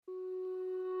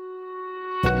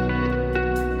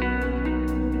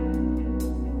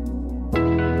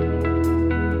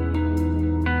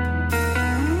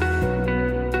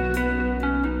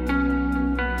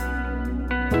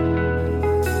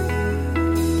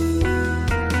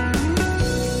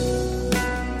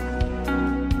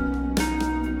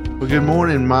good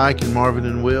morning, Mike and Marvin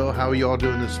and Will. How are y'all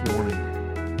doing this morning?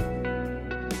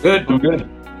 Good. I'm good.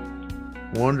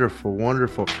 Wonderful,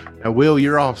 wonderful. Now, Will,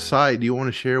 you're off site. Do you want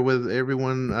to share with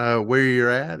everyone where you're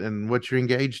at and what you're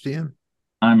engaged in?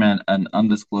 I'm at an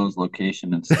undisclosed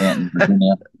location in Stanton,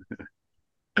 Virginia,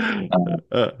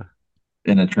 Uh,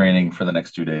 in a training for the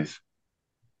next 2 days.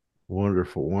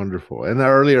 Wonderful, wonderful. And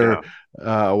earlier,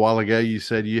 Yeah. a while ago, you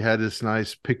said you had this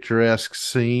nice picturesque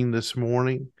scene this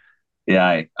morning.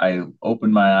 Yeah, I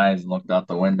opened my eyes and looked out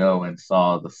the window and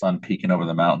saw the sun peeking over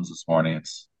the mountains this morning.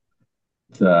 It's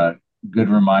a good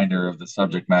reminder of the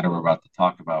subject matter we're about to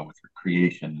talk about with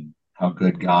creation and how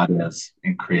good God is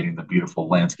in creating the beautiful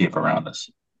landscape around us.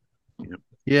 Yep.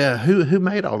 Yeah, who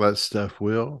made all that stuff,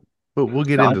 Will? But we'll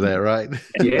get God into that, right? made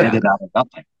Yeah. it out of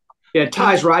nothing. Yeah, it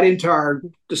ties right into our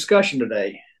discussion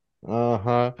today.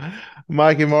 Uh-huh.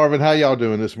 Mike and Marvin, how y'all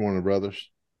doing this morning, brothers?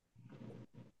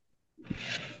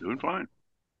 Doing fine.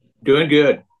 Doing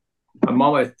good. I'm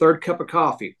on my third cup of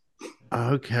coffee.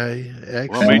 Okay,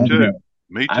 Well, me And excellent. too.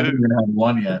 Me I haven't too. even had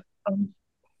one yet.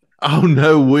 Oh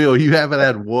no, Will, you haven't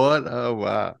had what? Oh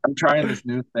wow. I'm trying this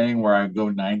new thing where I go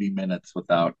 90 minutes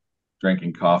without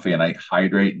drinking coffee and I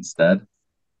hydrate instead.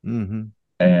 Hmm.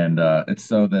 And it's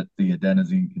so that the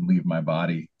adenosine can leave my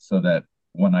body so that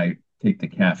when I take the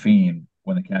caffeine,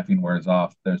 when the caffeine wears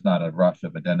off, there's not a rush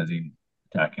of adenosine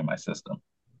attacking my system.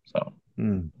 So,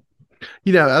 Mm.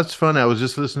 That's funny. I was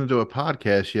just listening to a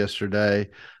podcast yesterday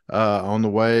on the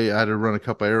way. I had to run a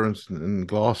couple errands in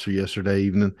Gloucester yesterday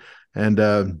evening, and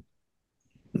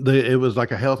it was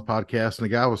like a health podcast, and the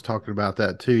guy was talking about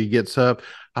that too. He gets up.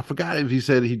 I forgot if he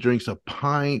said he drinks a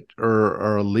pint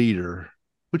or a liter.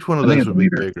 Which one of I think those it's would be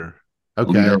bigger? a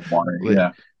liter Okay. of water. Li-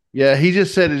 Yeah. Yeah, he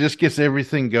just said it just gets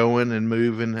everything going and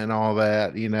moving and all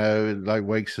that. It like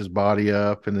wakes his body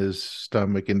up and his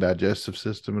stomach and digestive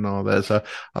system and all that. So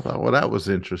I thought, well, that was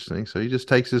interesting. So he just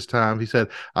takes his time. He said,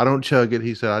 I don't chug it.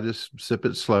 He said, I just sip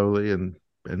it slowly and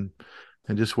and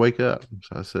just wake up.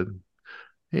 So I said,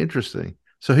 interesting.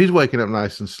 So he's waking up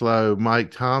nice and slow.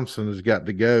 Mike Thompson has got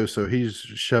to go, so he's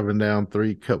shoving down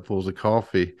 3 cupfuls of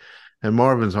coffee. And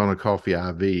Marvin's on a coffee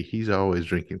IV. He's always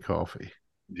drinking coffee.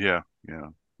 Yeah. Yeah.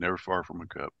 Never far from a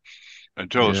cup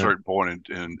until a Yeah. certain point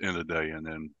in the day, and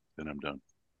then I'm done.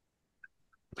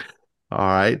 All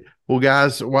right. Well,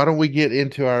 guys, why don't we get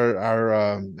into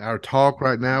our talk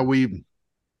right now? We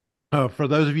For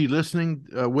those of you listening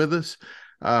with us,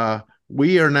 uh,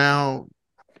 we are now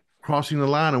crossing the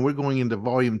line and we're going into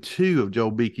volume 2 of Joel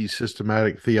Beeke's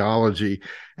systematic theology.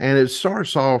 And it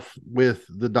starts off with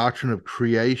the doctrine of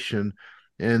creation.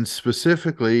 And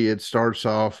specifically, it starts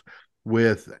off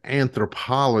with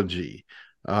anthropology.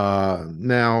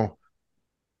 Now,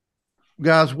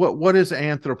 guys, what is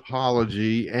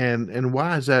anthropology and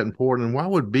why is that important? And why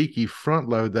would Beeke front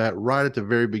load that right at the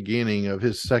very beginning of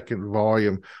his second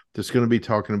volume that's going to be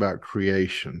talking about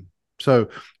creation? So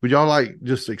would y'all like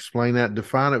just explain that,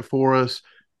 define it for us,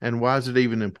 and why is it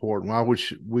even important?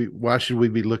 Why should we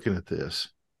be looking at this?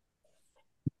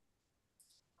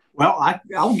 Well,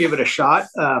 I'll give it a shot.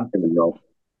 There we go.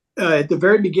 At the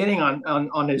very beginning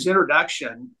on his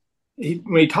introduction,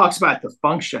 when he talks about the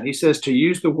function, he says to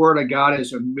use the word of God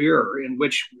as a mirror in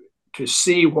which to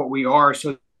see what we are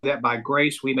so that by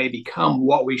grace we may become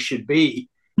what we should be.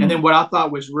 And then what I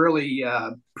thought was really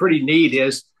pretty neat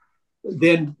is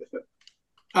then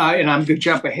and I'm going to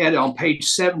jump ahead on page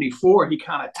 74. He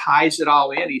kind of ties it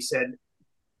all in. He said,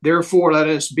 therefore, let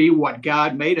us be what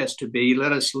God made us to be.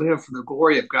 Let us live for the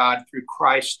glory of God through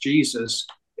Christ Jesus.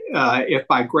 If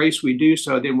by grace we do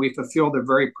so, then we fulfill the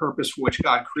very purpose for which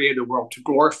God created the world to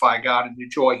glorify God and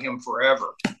enjoy Him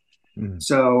forever. Mm.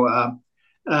 So,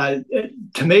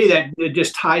 to me, that it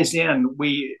just ties in.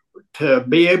 To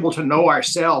be able to know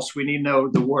ourselves, we need to know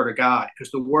the Word of God because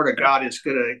the Word of God is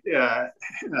going to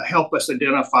help us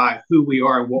identify who we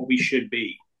are and what we should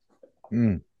be.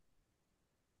 Mm.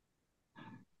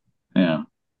 Yeah.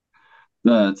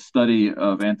 The study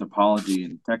of anthropology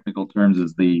in technical terms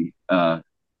is the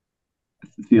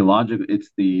theological. It's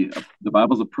the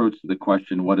Bible's approach to the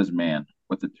question, "What is man?"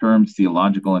 With the terms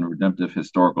theological and redemptive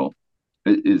historical,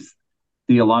 it is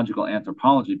theological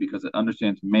anthropology because it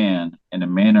understands man in a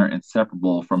manner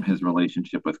inseparable from his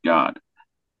relationship with God.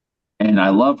 And I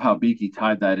love how Beeke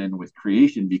tied that in with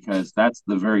creation because that's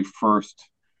the very first.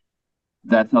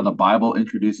 That's how the Bible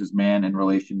introduces man in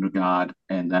relation to God,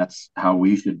 and that's how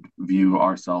we should view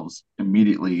ourselves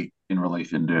immediately in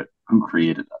relation to who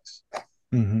created us.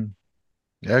 Mm-hmm.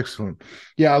 Excellent.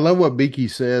 Yeah, I love what Beeke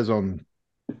says on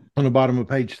the bottom of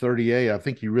page 38. I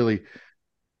think he really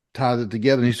ties it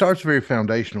together. And he starts very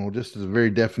foundational, just as a very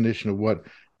definition of what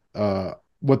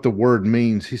what the word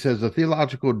means. He says the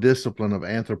theological discipline of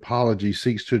anthropology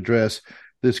seeks to address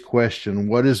this question: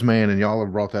 what is man? And y'all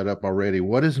have brought that up already.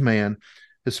 What is man,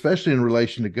 especially in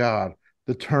relation to God?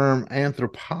 The term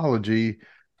anthropology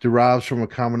derives from a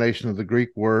combination of the Greek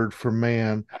word for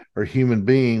man or human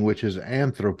being, which is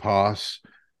anthropos,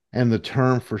 and the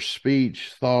term for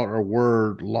speech, thought, or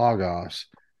word, logos.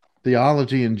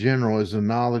 Theology in general is the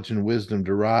knowledge and wisdom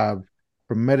derived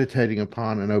from meditating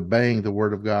upon and obeying the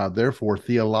Word of God. Therefore,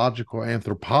 theological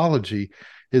anthropology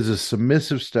is a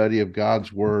submissive study of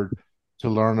God's Word to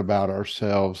learn about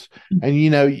ourselves. And,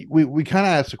 we kind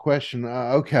of asked the question,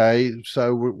 okay,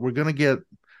 so we're going to get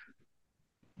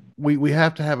we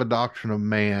have to have a doctrine of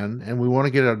man, and we want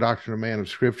to get a doctrine of man of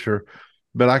scripture.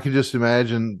 But I can just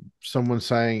imagine someone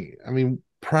saying, I mean,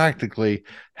 practically,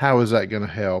 how is that going to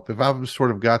help? If I've sort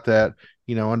of got that,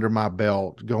 under my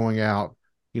belt going out,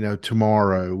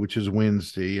 tomorrow, which is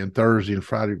Wednesday and Thursday and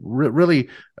Friday, really,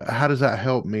 how does that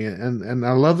help me? And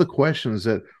I love the questions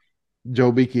that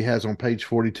Joe Beeke has on page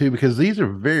 42, because these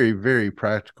are very, very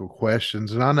practical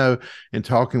questions. And I know in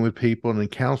talking with people and in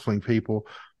counseling people,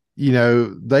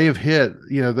 they have hit,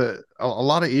 a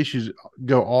lot of issues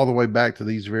go all the way back to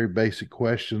these very basic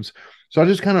questions. So I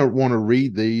just kind of want to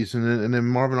read these, and then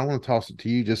Marvin, I want to toss it to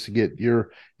you just to get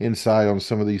your insight on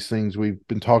some of these things we've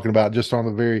been talking about, just on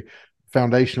the very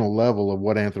foundational level of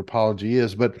what anthropology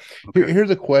is. But Okay. here are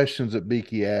the questions that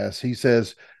Beeke asks.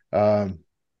 Um,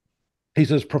 he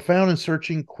says, profound and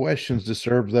searching questions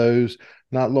disturb those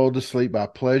not lulled to sleep by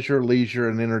pleasure, leisure,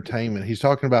 and entertainment. He's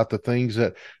talking about the things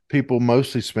that people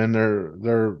mostly spend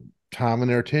their time and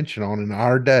their attention on in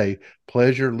our day: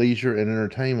 pleasure, leisure, and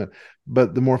entertainment.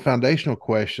 But the more foundational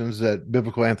questions that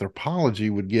biblical anthropology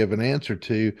would give an answer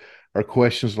to are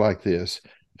questions like this: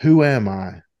 who am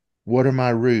I? What are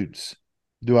my roots?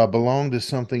 Do I belong to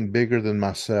something bigger than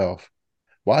myself?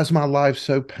 Why is my life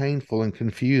so painful and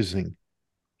confusing?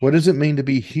 What does it mean to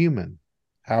be human?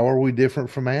 How are we different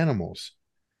from animals?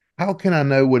 How can I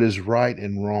know what is right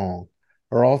and wrong?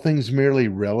 Are all things merely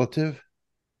relative?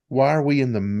 Why are we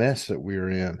in the mess that we are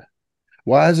in?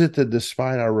 Why is it that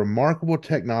despite our remarkable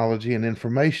technology and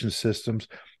information systems,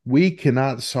 we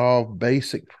cannot solve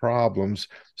basic problems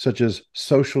such as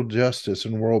social justice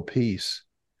and world peace?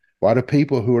 Why do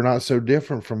people who are not so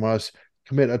different from us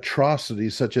commit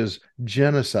atrocities such as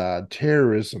genocide,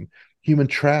 terrorism, human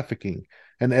trafficking,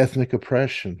 and ethnic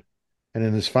oppression? And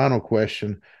in his final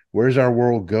question, where's our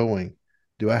world going?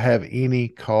 Do I have any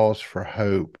cause for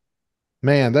hope?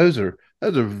 Man, those are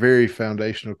very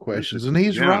foundational questions. And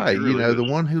he's Yeah, it right. really The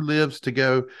is. one who lives to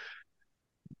go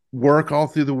work all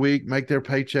through the week, make their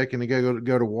paycheck, and they go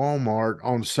to Walmart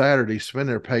on Saturday, spend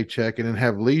their paycheck, and then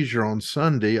have leisure on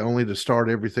Sunday, only to start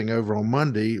everything over on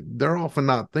Monday. They're often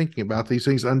not thinking about these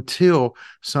things until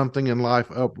something in life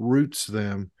uproots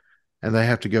them, and they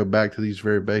have to go back to these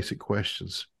very basic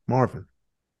questions. Marvin.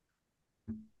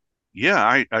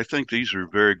 Yeah, I think these are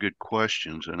very good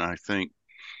questions, and I think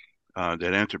that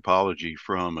anthropology,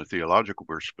 from a theological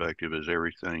perspective, is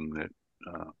everything that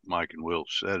Mike and Will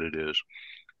said it is.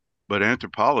 But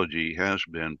anthropology has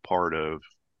been part of,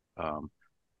 um,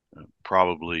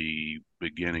 probably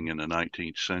beginning in the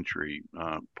 19th century,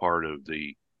 part of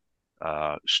the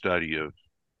study of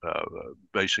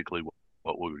basically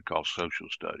what we would call social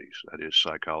studies, that is,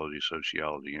 psychology,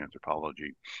 sociology,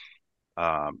 anthropology.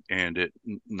 And it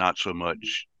not so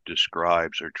much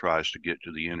describes or tries to get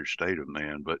to the inner state of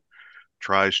man, but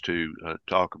tries to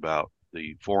talk about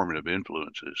the formative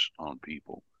influences on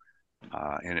people.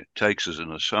 And it takes as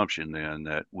an assumption then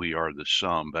that we are the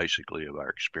sum basically of our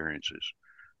experiences.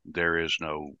 There is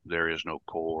no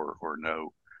core, or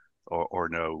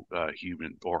no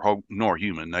human, nor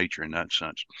human nature in that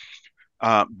sense.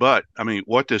 But I mean,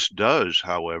 what this does,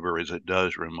 however, is it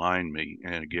does remind me,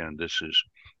 and again, this is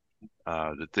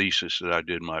the thesis that I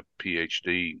did my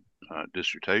PhD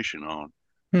dissertation on,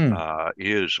 Hmm.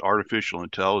 is artificial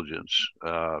intelligence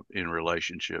in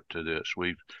relationship to this.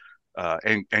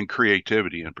 And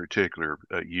creativity in particular,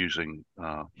 using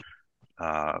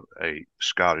a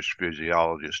Scottish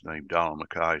physiologist named Donald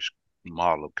Mackay's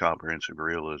model of comprehensive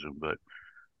realism.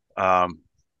 Um,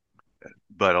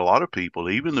 but a lot of people,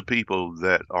 even the people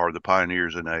that are the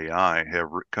pioneers in AI, have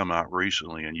come out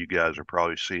recently, and you guys are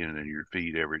probably seeing it in your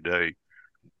feed every day,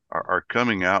 are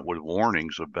coming out with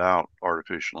warnings about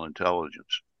artificial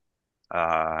intelligence.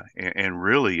 And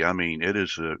really, I mean, it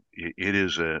is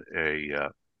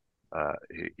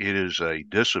a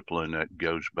discipline that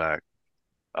goes back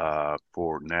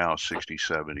for now 60,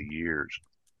 70 years,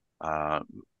 uh,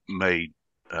 made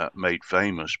made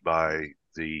famous by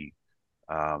the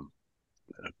um,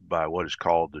 by what is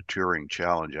called the Turing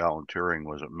Challenge. Alan Turing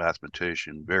was a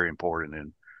mathematician, very important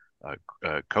in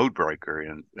code breaker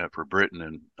for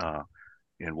Britain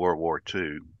in World War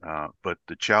II. But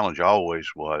the challenge always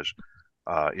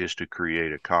is to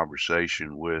create a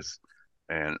conversation with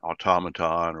an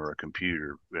automaton or a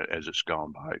computer, as it's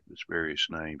gone by its various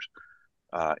names,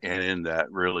 and in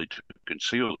that really to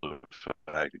conceal the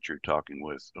fact that you're talking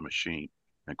with a machine.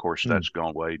 And of course, that's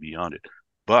gone way beyond it.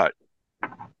 But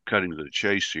cutting to the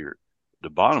chase here, the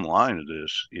bottom line of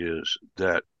this is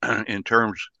that in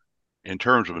terms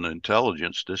of an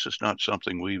intelligence, this is not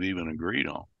something we've even agreed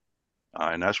on,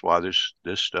 and that's why this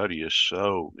study is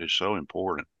so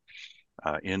important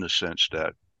in the sense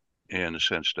that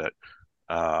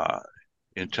uh,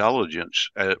 intelligence,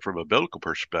 from a biblical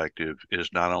perspective, is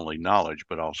not only knowledge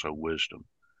but also wisdom.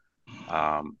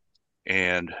 Um,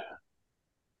 and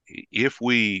if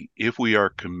we are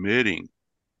committing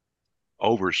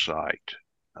oversight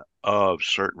of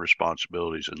certain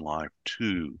responsibilities in life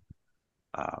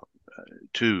uh,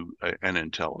 to an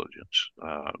intelligence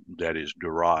that is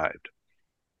derived,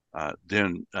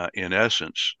 then in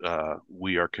essence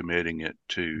we are committing it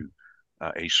to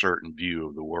a certain view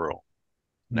of the world.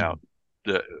 Now,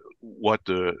 the what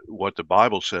the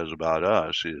Bible says about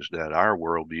us is that our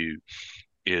worldview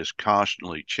is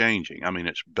constantly changing. I mean,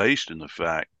 it's based in the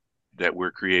fact that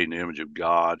we're creating the image of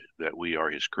God, that we are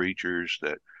His creatures,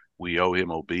 that we owe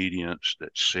Him obedience,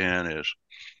 that sin is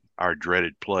our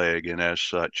dreaded plague, and as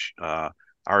such,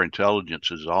 our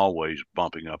intelligence is always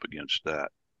bumping up against that.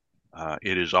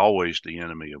 It is always the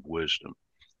enemy of wisdom.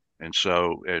 And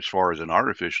so, as far as an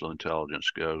artificial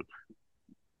intelligence goes,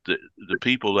 the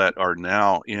people that are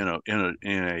now in a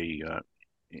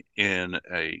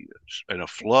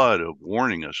flood of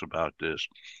warning us about this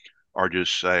are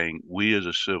just saying we as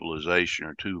a civilization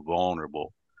are too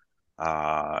vulnerable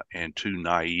and too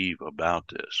naive about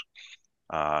this.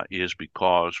 Is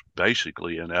because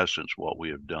basically, in essence, what we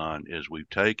have done is we've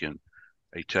taken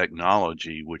a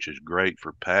technology which is great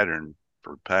for pattern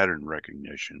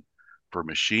recognition, for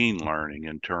machine learning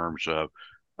in terms of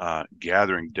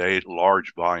gathering data,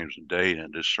 large volumes of data,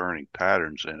 and discerning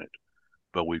patterns in it.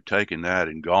 But we've taken that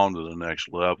and gone to the next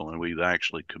level, and we've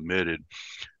actually committed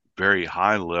very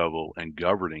high level and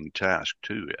governing tasks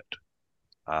to it.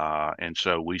 And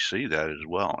so we see that as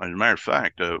well. And as a matter of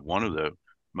fact, one of the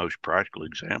most practical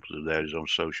examples of that is on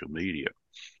social media,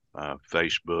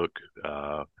 Facebook,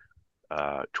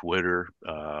 Twitter,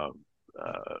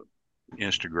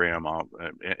 Instagram,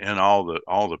 and all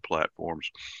the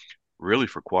platforms. Really,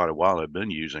 for quite a while, I've been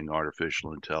using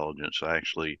artificial intelligence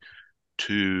actually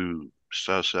to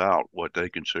suss out what they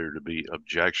consider to be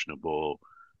objectionable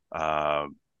uh,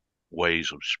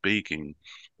 ways of speaking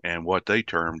and what they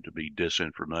term to be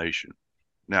disinformation.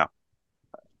 Now,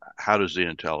 how does the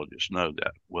intelligence know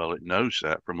that? Well, it knows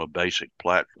that from a basic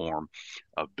platform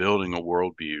of building a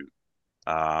worldview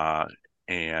uh,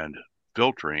 and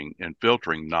filtering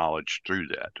knowledge through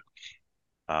that.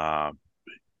 Uh,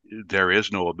 there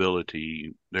is no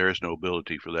ability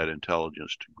for that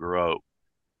intelligence to grow.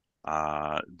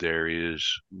 There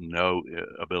is no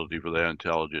ability for that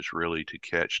intelligence really to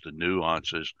catch the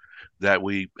nuances that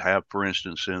we have, for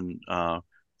instance, in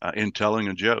telling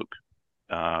a joke.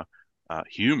 Uh,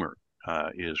 Humor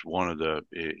is one of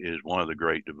the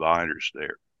great dividers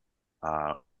there.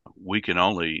 Uh, we can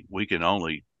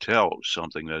only tell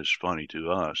something that is funny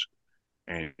to us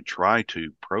and try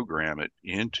to program it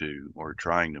into or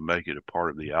trying to make it a part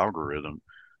of the algorithm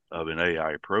of an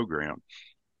AI program,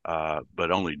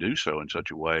 but only do so in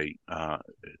such a way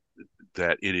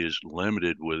that it is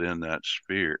limited within that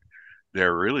sphere.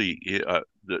 There really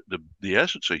the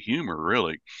essence of humor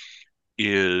really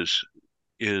is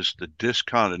the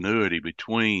discontinuity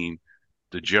between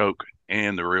the joke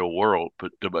and the real world,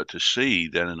 but to see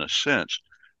that in a sense,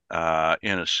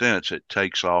 it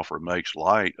takes off or makes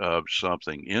light of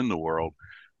something in the world,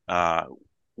 uh,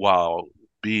 while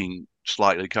being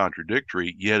slightly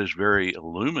contradictory, yet is very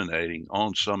illuminating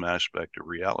on some aspect of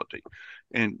reality.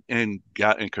 And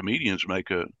comedians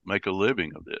make a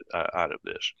living of it out of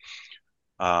this.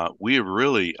 We have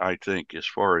really, I think, as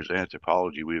far as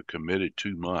anthropology, we have committed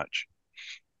too much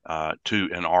to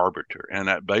an arbiter, and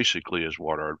that basically is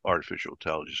what our artificial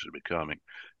intelligence is becoming,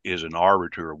 is an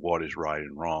arbiter of what is right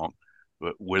and wrong,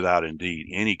 but without indeed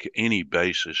any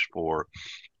basis for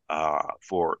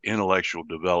intellectual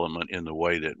development in the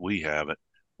way that we have it,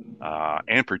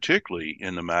 and particularly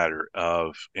in the matter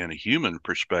of, in a human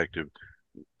perspective,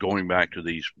 going back to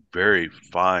these very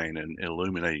fine and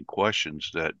illuminating questions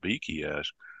that Beeke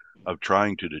asked, of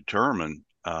trying to determine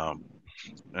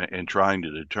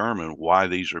why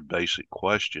these are basic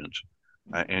questions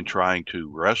and trying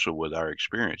to wrestle with our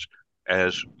experience.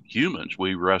 As humans,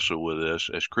 we wrestle with this.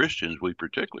 As Christians, we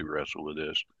particularly wrestle with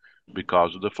this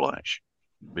because of the flesh,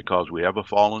 because we have a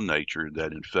fallen nature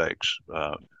that infects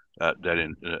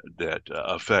that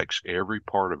affects every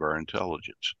part of our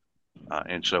intelligence,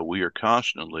 and so we are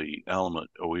constantly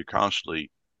we're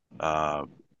constantly uh,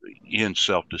 in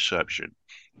self-deception,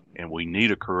 and we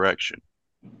need a correction.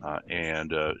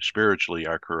 And spiritually,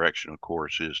 our correction, of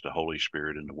course, is the Holy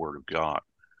Spirit and the Word of God.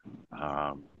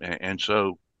 And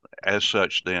so, as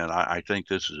such, then I think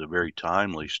this is a very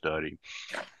timely study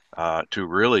to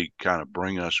really kind of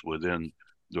bring us within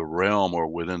the realm or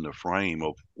within the frame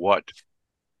of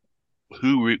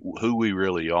who we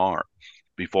really are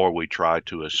before we try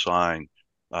to assign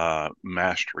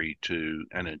mastery to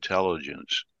an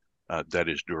intelligence that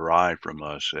is derived from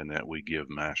us and that we give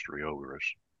mastery over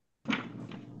us.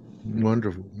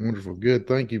 Wonderful, wonderful, good.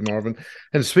 Thank you, Marvin.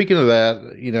 And speaking of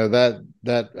that,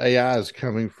 that AI is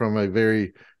coming from a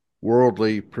very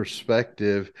worldly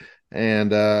perspective,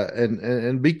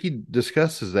 and Beeke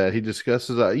discusses that. He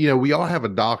discusses, we all have a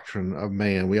doctrine of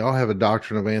man. We all have a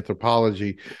doctrine of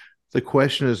anthropology. The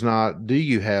question is not, do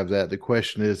you have that? The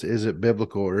question is it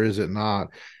biblical or is it not?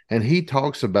 And he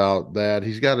talks about that.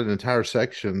 He's got an entire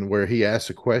section where he asks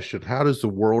a question: how does the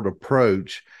world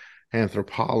approach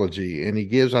anthropology? And he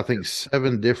gives, I think,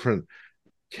 7 different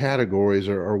categories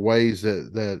or ways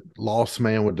that lost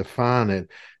man would define it.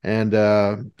 And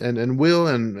Will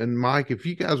and Mike, if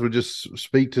you guys would just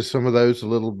speak to some of those a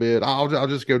little bit, I'll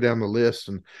just go down the list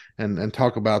and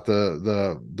talk about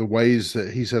the ways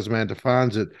that he says man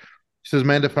defines it. He says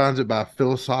man defines it by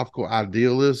philosophical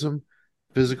idealism,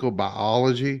 physical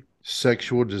biology,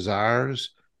 sexual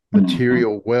desires, Mm-hmm.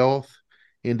 material wealth,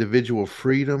 individual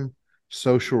freedom,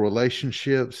 social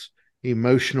relationships,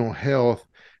 emotional health,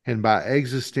 and by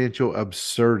existential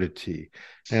absurdity.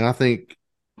 And I think,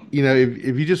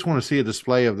 if you just want to see a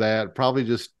display of that, probably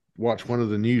just watch one of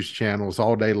the news channels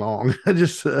all day long.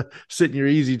 Just sit in your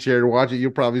easy chair to watch it.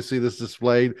 You'll probably see this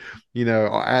displayed,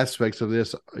 aspects of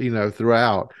this,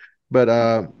 throughout.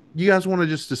 But you guys want to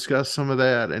just discuss some of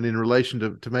that, and in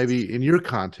relation to maybe in your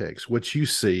context, what you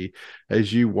see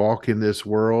as you walk in this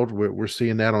world. We're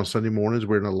seeing that on Sunday mornings.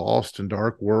 We're in a lost and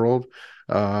dark world.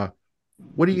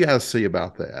 What do you guys see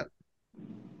about that?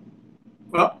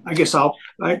 Well, I guess I'll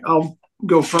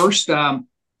go first.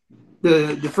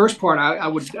 The first part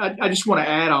I just want to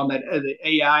add on that the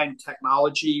AI and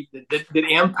technology that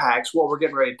impacts what we're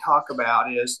getting ready to talk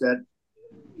about is that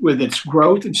with its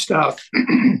growth and stuff,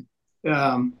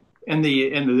 and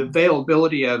the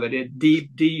availability of it, it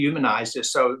dehumanizes.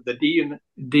 So the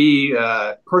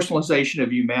personalization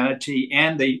of humanity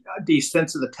and the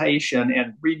desensitization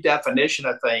and redefinition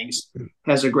of things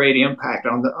has a great impact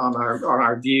on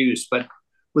our views. But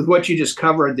with what you just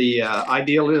covered, the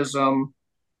idealism,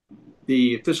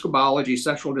 the physical biology,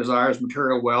 sexual desires,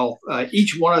 material wealth,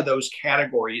 each one of those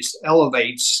categories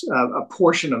elevates a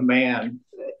portion of man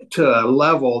to a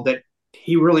level that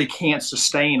he really can't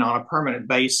sustain on a permanent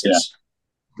Yeah, basis.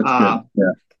 that's good.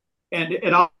 Yeah. And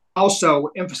it also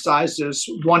emphasizes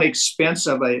one expense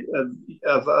of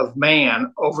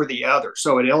man over the other.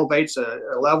 So it elevates a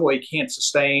level he can't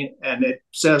sustain, and it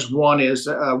says one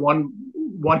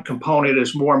component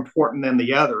is more important than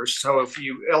the others. So if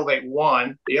you elevate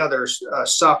one, the others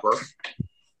suffer,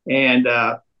 and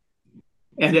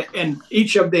and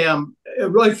each of them,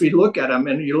 really, if you look at them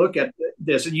and you look at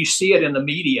this, and you see it in the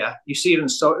media, you see it in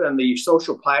the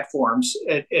social platforms,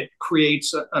 it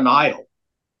creates an idol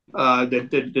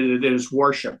that is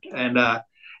worshipped, and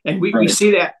we Right.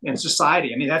 see that in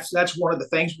society. I mean, that's one of the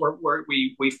things where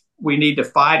we need to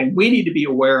fight, and we need to be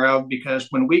aware of, because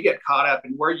when we get caught up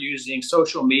and we're using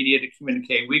social media to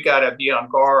communicate, we got to be on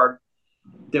guard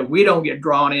that we don't get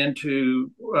drawn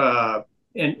into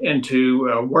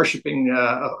worshiping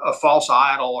a false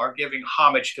idol or giving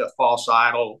homage to a false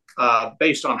idol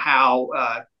based on how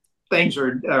things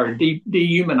are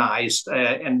dehumanized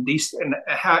and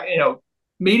how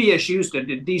media is used to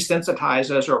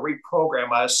desensitize us or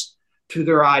reprogram us to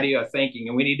their idea of thinking,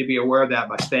 and we need to be aware of that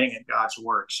by staying in God's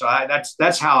word. So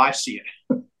that's how I see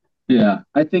it. Yeah,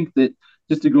 I think that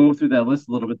just to go through that list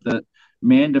a little bit, that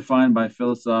man defined by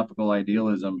philosophical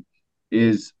idealism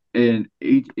is, and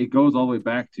it goes all the way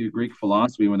back to Greek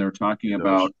philosophy when they were talking It does.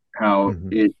 about how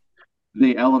Mhm.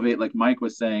 they elevate, like Mike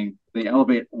was saying, they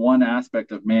elevate one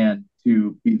aspect of man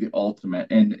to be the ultimate.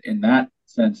 And in that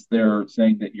sense, they're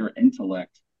saying that your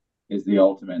intellect is the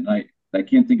ultimate. And I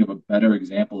can't think of a better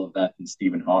example of that than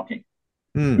Stephen Hawking,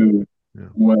 Mm. who Yeah.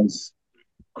 was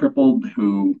crippled,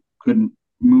 who couldn't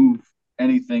move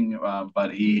anything,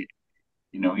 but he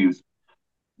was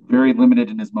very limited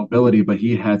in his mobility, but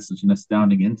he had such an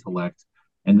astounding intellect.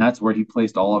 And that's where he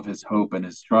placed all of his hope and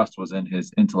his trust was in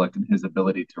his intellect and his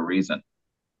ability to reason.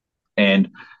 And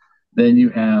then you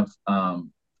have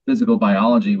physical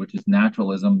biology, which is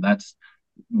naturalism. That's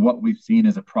what we've seen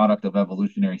as a product of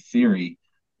evolutionary theory,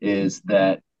 is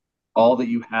that all that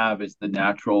you have is the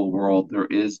natural world. There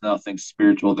is nothing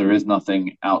spiritual. There is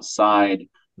nothing outside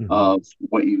Hmm. of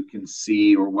what you can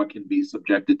see or what can be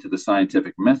subjected to the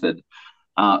scientific method.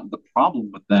 The problem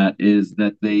with that is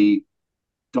that they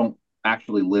don't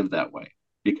actually live that way.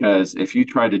 Because if you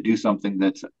try to do something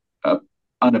that's uh,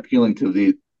 unappealing to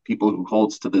the people who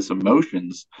holds to this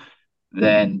emotions,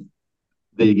 then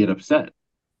they get upset.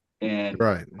 And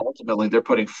Right. ultimately, they're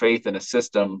putting faith in a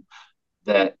system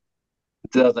that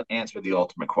doesn't answer the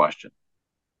ultimate question.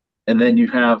 And then you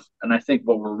have, and I think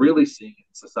what we're really seeing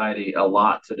in society a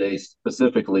lot today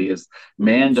specifically is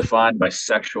man defined by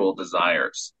sexual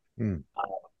desires. Mm.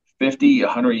 50,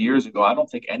 100 years ago, I don't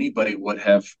think anybody would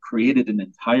have created an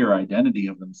entire identity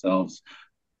of themselves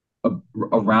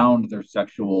around their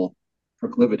sexual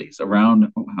proclivities,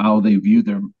 around how they view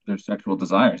their sexual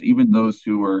desires. Even those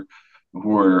who are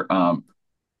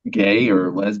gay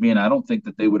or lesbian, I don't think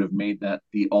that they would have made that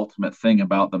the ultimate thing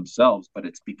about themselves, but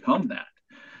it's become that.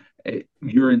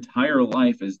 Your entire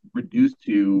life is reduced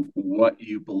to what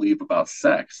you believe about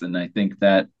sex. And I think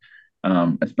that,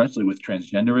 especially with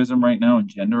transgenderism right now and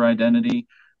gender identity,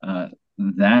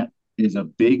 that is a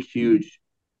big, huge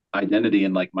identity.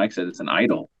 And like Mike said, it's an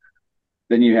idol.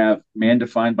 Then you have man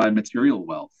defined by material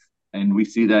wealth. And we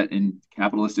see that in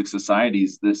capitalistic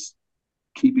societies, this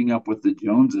keeping up with the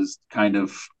Joneses kind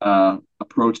of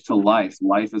approach to life.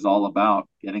 Life is all about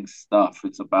getting stuff.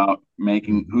 It's about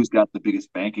making Hmm. who's got the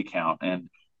biggest bank account and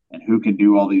who can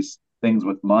do all these things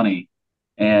with money.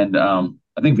 And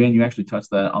I think Van, you actually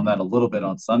touched that on that a little bit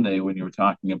on Sunday when you were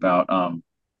talking about.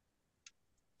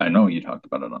 I know you talked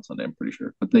about it on Sunday. I'm pretty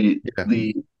sure, but Yeah.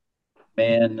 the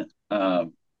man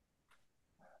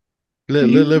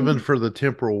Living using for the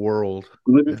temporal world.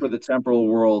 living Yeah. for the temporal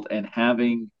world and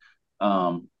having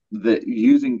the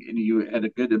using and you had a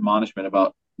good admonishment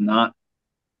about not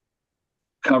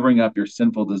covering up your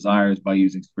sinful desires by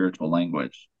using spiritual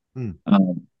language. Mm.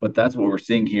 But that's what we're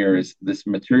seeing here is this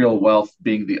material wealth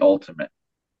being the ultimate,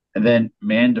 and then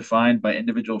man defined by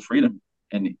individual freedom.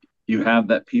 And you have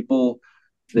that people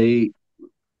they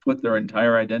put their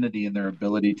entire identity in their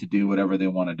ability to do whatever they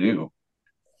want to do,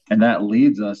 and that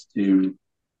leads us to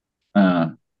uh,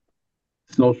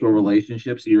 social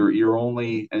relationships. You're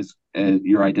only as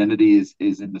your identity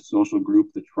is in the social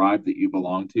group, the tribe that you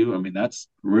belong to. I mean, that's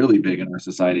really big in our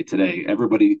society today.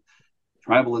 Everybody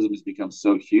tribalism has become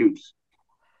so huge.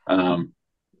 Um,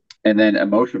 and then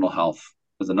emotional health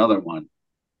is another one.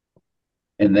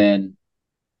 And then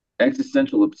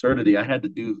existential absurdity. I had to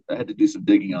do some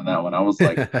digging on that one. I was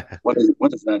like, what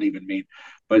does that even mean?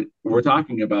 But we're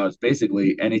talking about is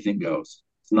basically anything goes.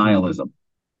 It's Hmm. nihilism.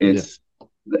 Yeah. It's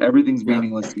everything's Yeah.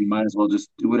 meaningless. You might as well just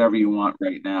do whatever you want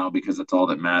right now because it's all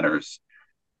that matters.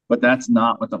 But that's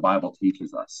not what the Bible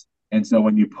teaches us. And so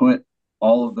when you put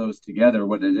all of those together,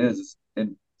 what it is,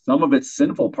 and some of it's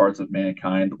sinful parts of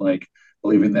mankind, like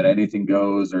believing that anything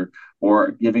goes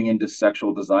or giving into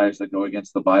sexual desires that go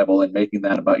against the Bible and making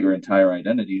that about your entire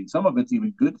identity. And some of it's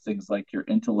even good things like your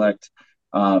intellect,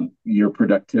 your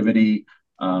productivity,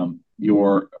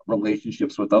 your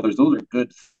relationships with others. Those are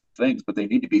good things, but they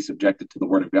need to be subjected to the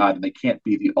Word of God, and they can't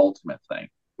be the ultimate thing.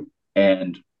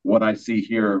 And what I see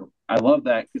here, I love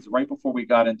that because right before we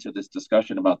got into this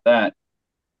discussion about that,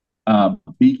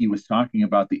 Beeke was talking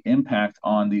about the impact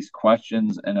on these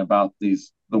questions and about the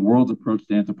world's approach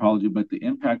to anthropology, but the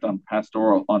impact on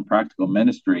pastoral, on practical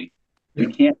ministry. We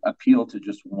Yeah. can't appeal to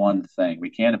just one thing. We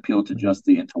can't appeal to Mhm. just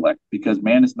the intellect because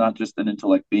man is not just an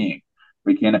intellect being.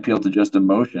 We can't appeal to just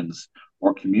emotions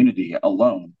or community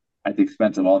alone at the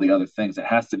expense of all the other things. It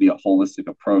has to be a holistic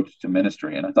approach to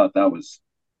ministry. And I thought that was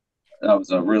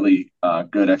a really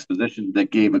good exposition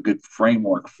that gave a good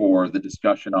framework for the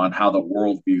discussion on how the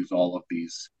world views all of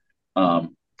these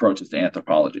approaches to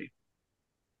anthropology.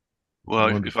 Well,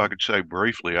 if I Wonderful. could say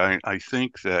briefly, I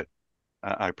think that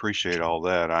I appreciate all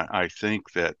that. I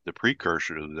think that the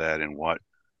precursor to that and what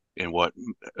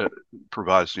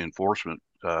provides the enforcement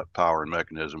power and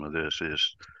mechanism of this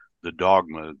is the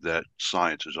dogma that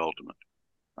science is ultimate.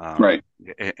 Um, Right.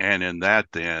 and in that,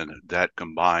 then that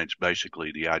combines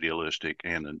basically the idealistic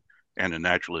and the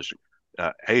naturalistic.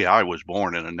 AI was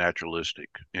born in a naturalistic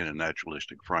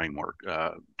framework.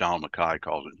 Don Mackay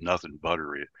calls it nothing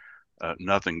buttery. By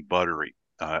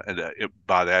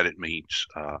that it means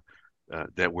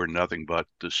that we're nothing but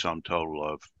the sum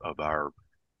total of our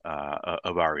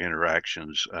of our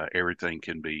interactions, everything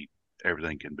can be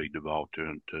devolved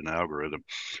to an algorithm.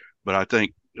 But I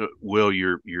think, Will,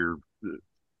 your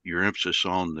emphasis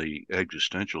on the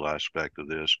existential aspect of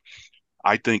this,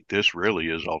 I think this really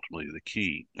is ultimately the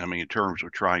key. I mean, in terms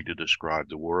of trying to describe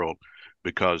the world,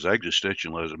 because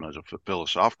existentialism as a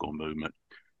philosophical movement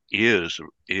is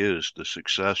the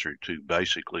successor to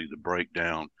basically the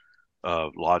breakdown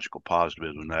of logical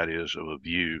positivism, that is, of a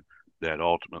view that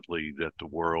ultimately that the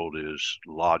world is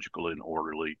logical and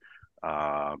orderly,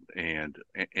 and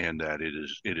that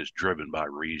it is driven by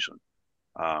reason.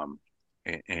 Um,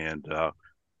 and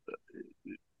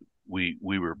we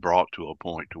were brought to a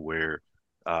point to where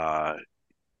uh,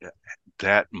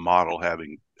 that model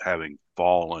having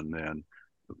fallen, then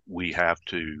we have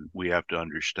to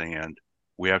understand,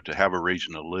 we have to have a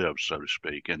reason to live, so to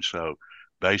speak. And so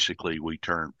basically we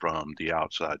turn from the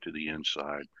outside to the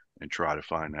inside and try to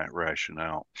find that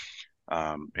rationale.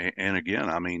 And again,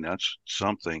 I mean, that's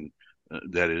something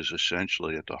that is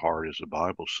essentially at the heart, as the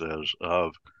Bible says,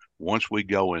 of once we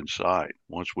go inside,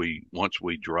 once we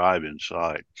drive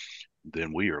inside,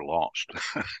 then we are lost.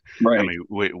 I Right. mean,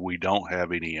 we don't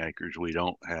have any anchors. We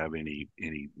don't have any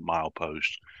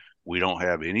mileposts. We don't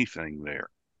have anything there.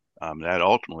 That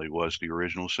ultimately was the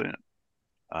original sin.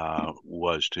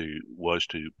 Was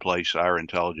to place our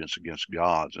intelligence against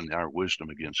God's and our wisdom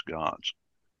against God's.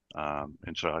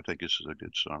 And so I think this is a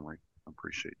good summary. I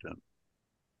appreciate that.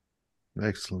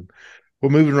 Excellent.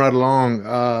 Well, moving right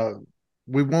along,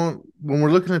 we want when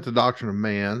we're looking at the doctrine of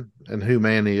man and who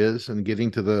man is, and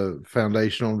getting to the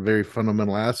foundational and very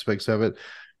fundamental aspects of it,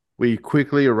 we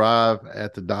quickly arrive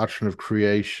at the doctrine of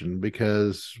creation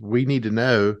because we need to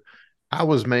know how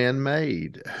was man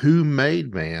made, who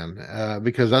made man,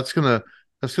 because that's gonna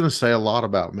say a lot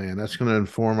about man. That's going to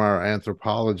inform our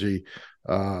anthropology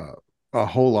uh, a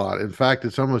whole lot. In fact,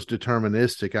 it's almost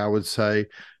deterministic. I would say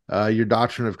your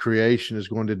doctrine of creation is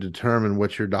going to determine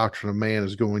what your doctrine of man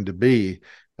is going to be.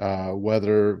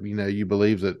 Whether you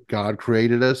believe that God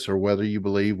created us or whether you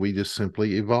believe we just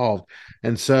simply evolved,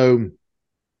 and so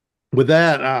with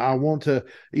that, I want to,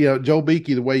 Joel Beeke,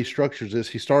 the way he structures this,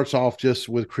 he starts off just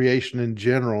with creation in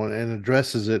general and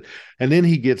addresses it. And then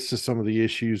he gets to some of the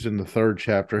issues in the third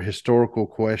chapter, historical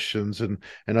questions and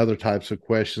other types of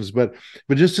questions. But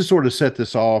just to sort of set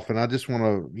this off, and I just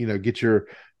want to, get your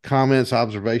comments,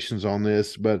 observations on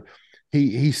this. But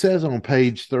he says on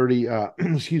page 30,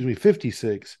 excuse me,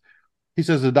 56, he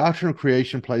says the doctrine of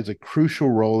creation plays a crucial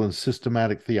role in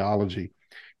systematic theology.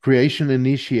 Creation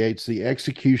initiates the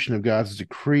execution of God's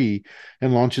decree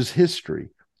and launches history.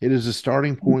 It is a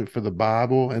starting point for the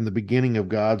Bible and the beginning of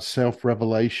God's self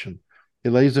revelation. It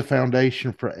lays a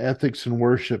foundation for ethics and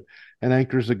worship and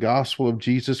anchors the gospel of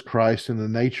Jesus Christ in the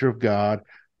nature of God,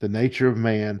 the nature of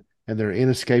man, and their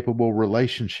inescapable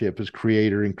relationship as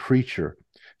creator and creature.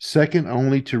 Second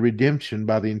only to redemption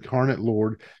by the incarnate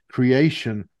Lord,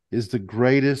 creation is the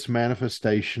greatest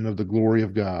manifestation of the glory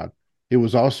of God. It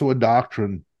was also a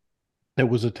doctrine that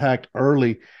was attacked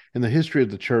early in the history of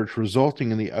the church,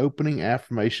 resulting in the opening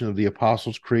affirmation of the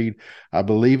Apostles' Creed: I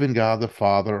believe in God the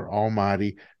Father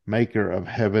Almighty, maker of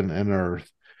heaven and earth.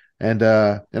 And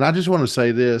I just want to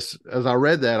say this: as I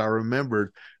read that, I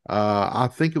remembered I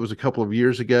think it was a couple of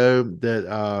years ago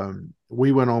that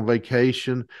we went on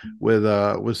vacation with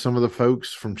some of the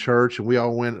folks from church, and we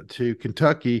all went to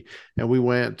Kentucky, and we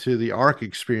went to the Ark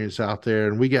Experience out there,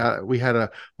 and we had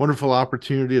a wonderful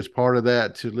opportunity as part of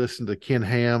that to listen to Ken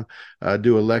Ham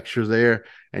do a lecture there.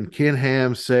 And Ken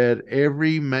Ham said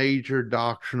every major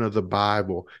doctrine of the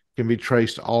Bible can be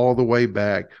traced all the way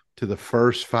back to the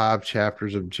first 5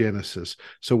 chapters of Genesis.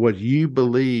 So, what you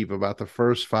believe about the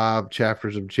first 5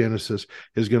 chapters of Genesis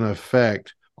is going to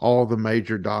affect all the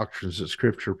major doctrines that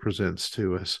Scripture presents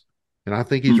to us. And I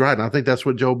think he's right. And I think that's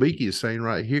what Joel Beeke is saying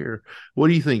right here. What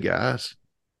do you think, guys?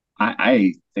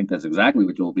 I think that's exactly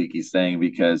what Joel Beeke is saying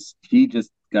because he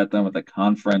just got done with a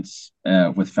conference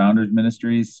with Founders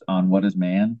Ministries on what is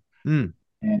man. Mm.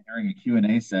 And during a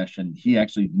Q&A session, he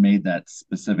actually made that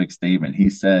specific statement. He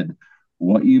said,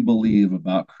 what you believe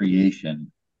about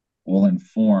creation will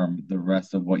inform the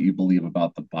rest of what you believe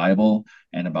about the Bible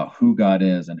and about who God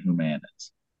is and who man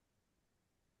is.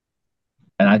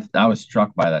 And I was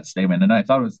struck by that statement. And I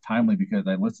thought it was timely because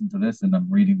I listened to this and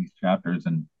I'm reading these chapters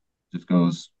and it just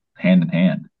goes hand in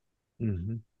hand.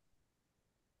 Mm-hmm.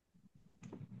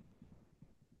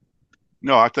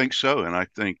 No, I think so, and I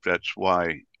think that's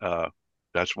why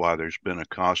there's been a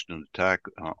constant attack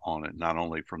on it, not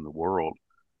only from the world,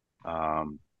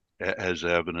 um, as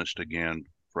evidenced again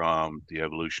from the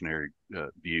evolutionary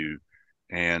view,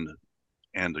 and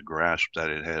and the grasp that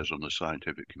it has on the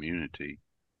scientific community.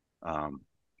 Um,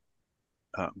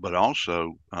 but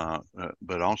also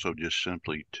just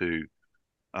simply to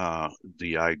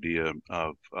the idea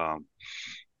of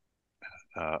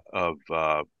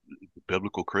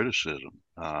biblical criticism.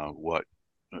 What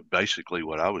basically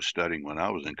what I was studying when I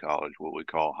was in college, what we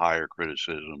call higher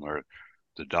criticism or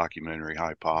the documentary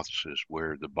hypothesis,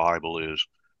 where the Bible is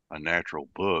a natural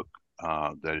book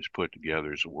that is put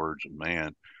together as the words of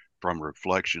man from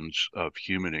reflections of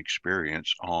human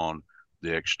experience on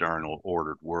the external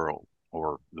ordered world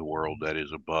or the world that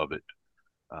is above it,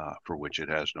 for which it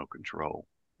has no control.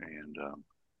 And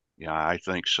yeah, I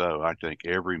think so. I think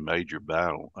every major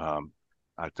battle.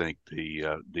 I think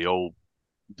the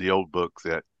old book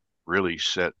that really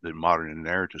set the modern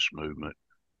inerrantist movement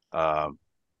uh,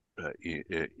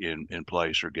 in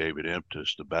place or gave it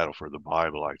impetus. The battle for the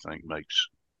Bible, I think,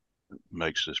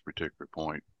 makes this particular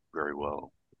point very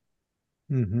well.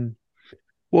 Mm-hmm.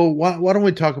 Well, why don't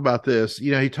we talk about this?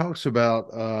 He talks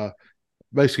about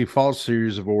basically false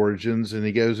theories of origins, and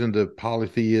he goes into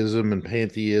polytheism and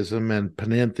pantheism and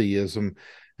panentheism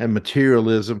and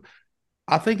materialism.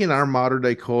 I think in our modern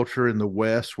day culture in the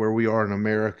West, where we are in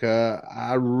America,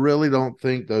 I really don't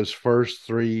think those first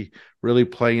three really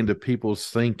play into people's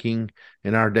thinking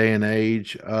in our day and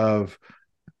age of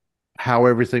how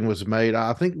everything was made.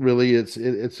 I think really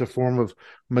it's a form of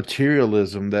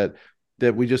materialism that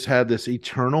we just had this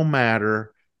eternal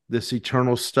matter, this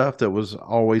eternal stuff that was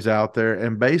always out there,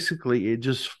 and basically it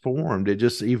just formed, it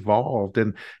just evolved,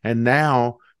 and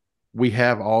now we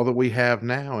have all that we have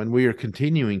now, and we are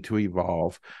continuing to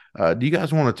evolve. Do you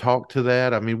guys want to talk to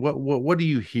that? I mean, what do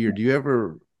you hear? Do you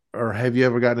ever or have you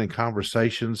ever gotten in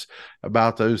conversations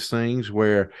about those things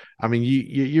where, I mean,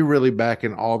 you're really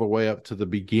backing all the way up to the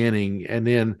beginning, and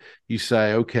then you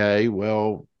say, okay,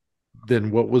 well,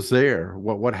 then what was there?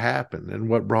 What happened, and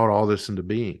what brought all this into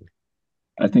being?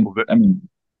 I think, Well, I mean,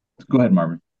 go ahead,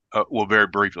 Marvin. well, very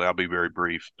briefly, I'll be very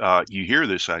brief. You hear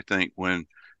this, I think,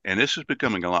 and this is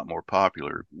becoming a lot more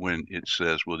popular when it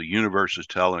says, "Well, the universe is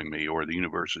telling me," or "The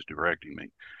universe is directing me."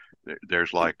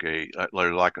 There's like a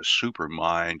super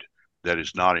mind that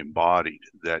is not embodied,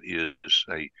 that is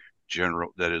a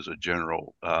general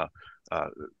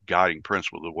guiding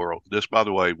principle of the world. This, by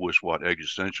the way, was what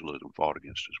existentialism fought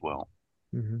against as well.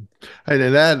 Mhm.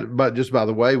 And that, but just by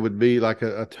the way, would be like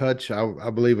a touch, I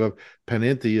believe, of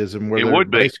panentheism, where It they're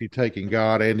would be. basically taking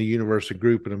God and the universe and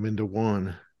grouping them into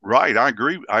one. Right, I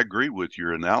agree. I agree with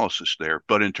your analysis there.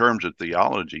 But in terms of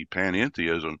theology,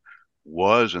 panentheism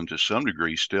was, and to some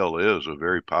degree still is, a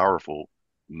very powerful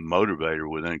motivator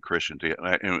within Christian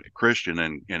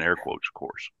and in air quotes, of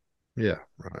course. Yeah,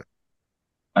 right.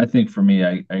 I think for me,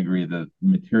 I agree that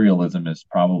materialism is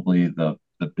probably the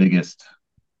biggest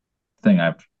thing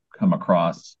I've come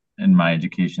across in my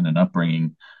education and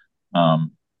upbringing.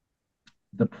 Um,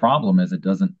 the problem is it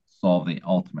doesn't solve the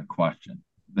ultimate question.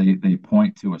 They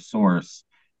point to a source,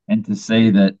 and to say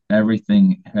that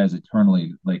everything has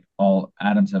eternally, like all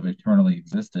atoms have eternally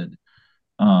existed.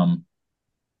 Um,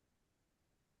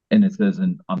 and it says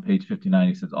on page 59,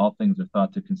 he says, all things are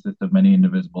thought to consist of many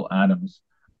indivisible atoms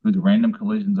whose random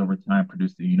collisions over time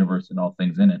produce the universe and all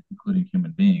things in it, including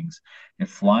human beings. It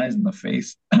flies in the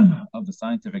face of the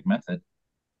scientific method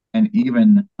and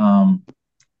even, oh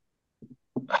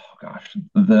gosh,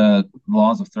 the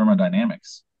laws of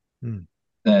thermodynamics, Hmm.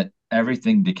 that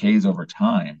everything decays over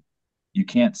time. You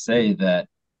can't say that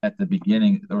at the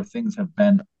beginning or things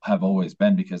have always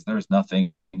been, because there's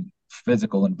nothing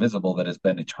physical and visible that has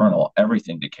been eternal.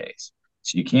 Everything decays.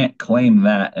 So you can't claim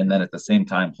that and then at the same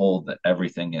time hold that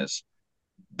everything has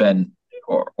been,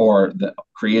 or the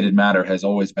created matter has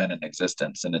always been in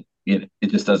existence. And it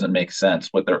just doesn't make sense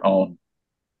with their own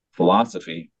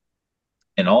philosophy.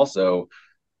 And also,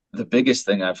 the biggest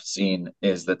thing I've seen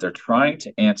is that they're trying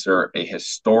to answer a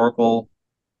historical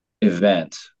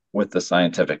event with the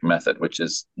scientific method, which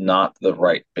is not the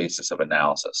right basis of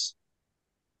analysis.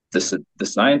 The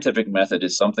scientific method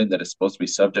is something that is supposed to be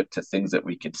subject to things that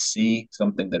we can see,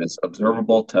 something that is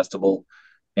observable, testable,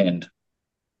 and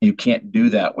you can't do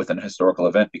that with an historical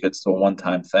event because it's a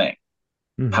one-time thing.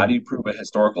 How do Hmm. you prove a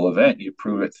historical event? You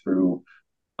prove it through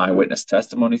eyewitness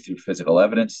testimony, through physical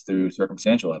evidence, through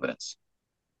circumstantial evidence.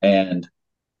 And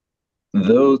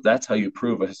that's how you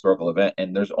prove a historical event.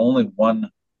 And there's only one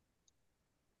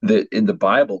that in the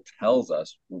Bible tells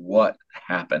us what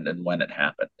happened and when it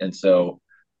happened. And so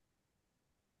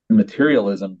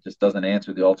materialism just doesn't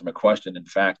answer the ultimate question. In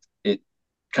fact, it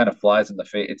kind of flies in the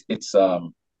face. It's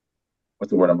what's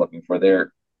the word I'm looking for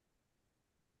there?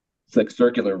 It's like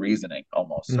circular reasoning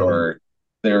almost, Hmm. or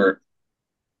their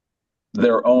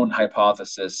their own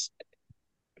hypothesis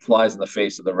flies in the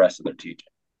face of the rest of their teaching.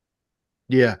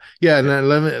 Yeah, yeah, and then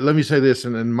let me say this,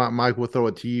 and then Mike will throw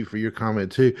it to you for your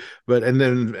comment too. But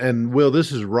and Will,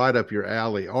 this is right up your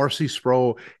alley. R.C.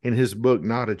 Sproul, in his book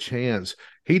Not a Chance,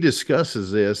 he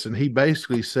discusses this, and he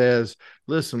basically says,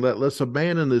 "Listen, let's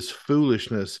abandon this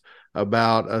foolishness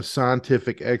about a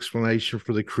scientific explanation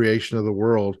for the creation of the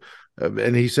world."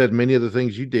 And he said many of the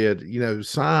things you did.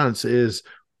 Science is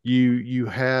you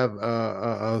have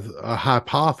a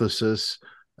hypothesis,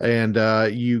 and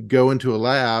you go into a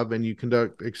lab and you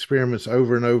conduct experiments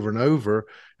over and over and over,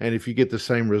 and if you get the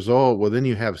same result, well, then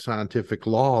you have scientific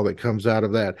law that comes out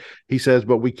of that. He says,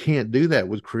 but we can't do that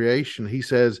with creation. He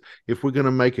says, if we're going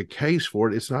to make a case for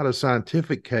it, it's not a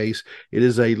scientific case, it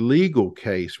is a legal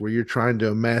case where you're trying to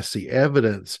amass the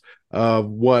evidence of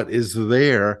what is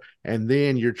there, and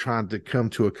then you're trying to come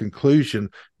to a conclusion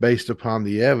based upon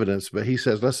the evidence. But he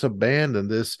says, let's abandon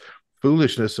this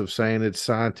foolishness of saying it's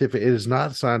scientific. It is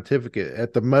not scientific.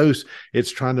 At the most,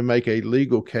 it's trying to make a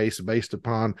legal case based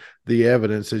upon the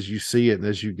evidence as you see it and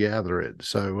as you gather it.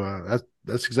 So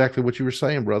that's exactly what you were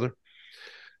saying, brother.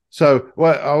 So,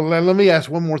 well, let me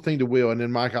ask one more thing to Will, and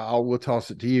then Mike, we'll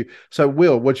toss it to you. So,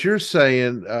 Will, what you're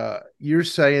saying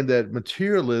that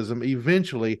materialism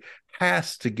eventually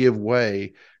has to give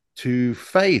way to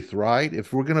faith, right?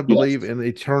 If we're going to believe Yes. in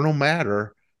eternal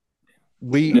matter,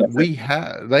 Yes.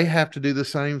 they have to do the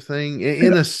same thing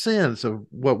in a sense of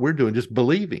what we're doing, just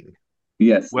believing.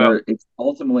 Yes. Well, It's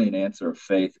ultimately an answer of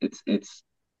faith. It's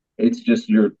just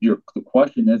the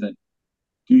question isn't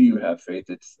do you have faith?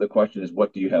 It's the question is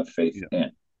what do you have faith yeah,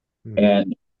 in? Mm-hmm.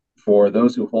 And for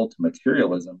those who hold to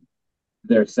materialism,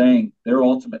 they're saying their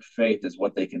ultimate faith is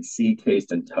what they can see,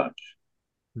 taste, and touch.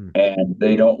 And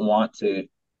they don't want to.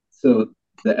 So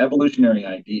the evolutionary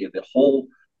idea, the whole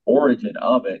origin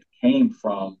of it came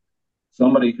from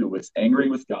somebody who was angry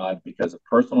with God because of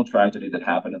personal tragedy that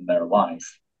happened in their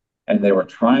life. And they were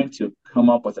trying to come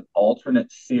up with an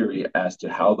alternate theory as to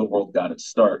how the world got its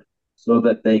start so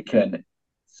that they can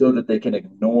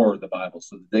ignore the Bible,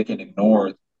 so that they can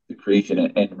ignore the creation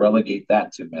and relegate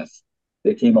that to myth.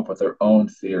 They came up with their own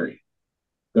theory,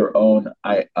 their own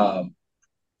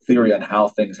theory on how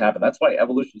things happen. That's why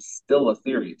evolution is still a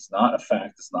theory. It's not a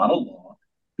fact. It's not a law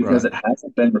because Right. it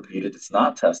hasn't been repeated. It's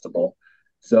not testable.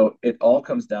 So it all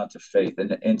comes down to faith.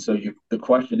 And so the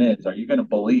question is, are you going to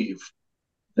believe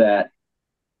that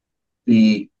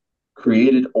the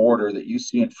created order that you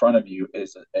see in front of you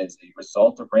is as a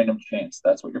result of random chance?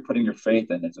 That's what you're putting your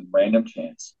faith in, is a random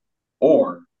chance.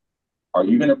 Or are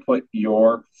you going to put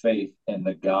your faith in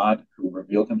the God who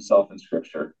revealed himself in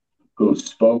scripture, who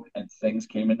spoke and things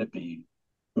came into being,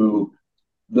 who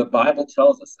the Bible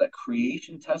tells us that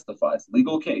creation testifies,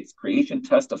 legal case, creation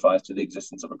testifies to the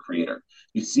existence of a creator.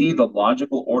 You see the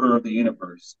logical order of the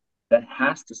universe, that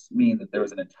has to mean that there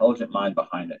is an intelligent mind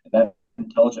behind it. And that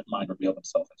intelligent mind revealed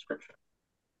himself in scripture.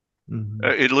 Mm-hmm.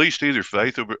 at least either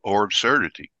faith or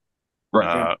absurdity.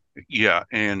 Right. Uh, yeah,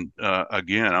 and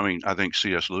again, I mean, I think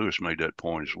C.S. Lewis made that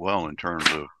point as well in terms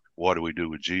of what do we do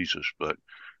with Jesus. But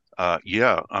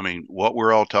yeah, I mean, what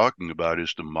we're all talking about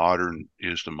is the modern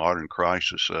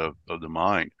crisis of the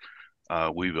mind.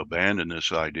 We've abandoned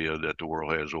this idea that the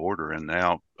world has order, and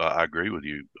now I agree with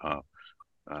you.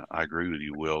 I agree with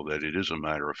you, Will, that it is a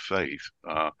matter of faith,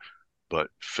 but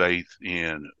faith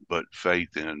in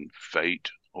fate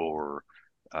or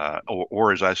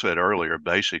as I said earlier,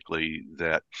 basically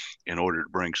that in order to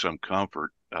bring some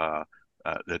comfort,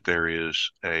 that there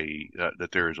is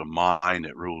a mind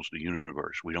that rules the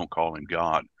universe. We don't call him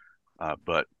God,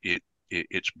 but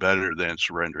it's better than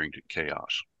surrendering to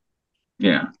chaos.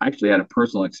 Yeah. I actually had a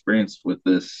personal experience with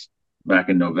this back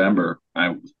in November.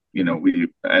 We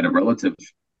had a relative,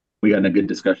 we got in a good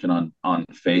discussion on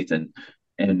faith, and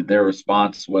their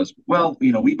response was, well,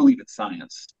 we believe in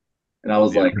science. And I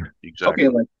was Yeah, like, okay, exactly,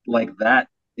 like that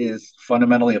is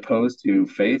fundamentally opposed to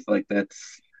faith. Like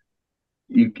that's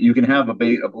you can have a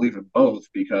belief in both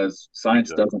because science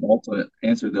exactly. doesn't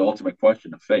answer the ultimate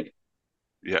question of faith.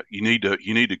 Yeah, you need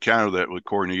to counter that with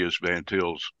Cornelius Van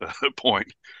Til's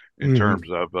point in Mm-hmm. terms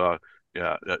of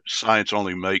yeah, science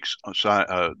only makes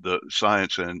the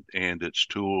science and its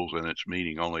tools and its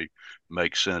meaning only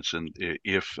makes sense, and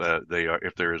if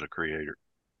there is a creator,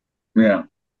 Yeah.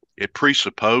 it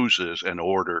presupposes an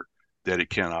order that it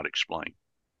cannot explain.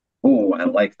 Oh, I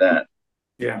like that.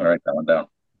 Yeah. All right, that one down.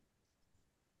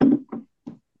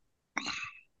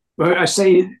 But I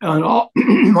say on all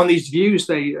on these views,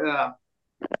 they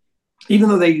even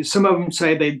though some of them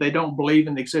say they don't believe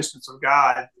in the existence of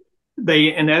God,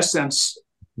 they in essence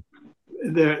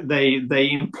they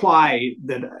imply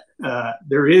that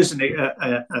there is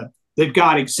that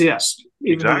God exists,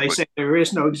 even though they Exactly, say there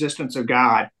is no existence of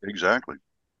God. exactly.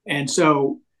 And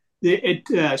so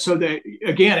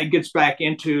again, it gets back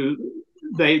into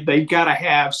they got to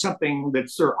have something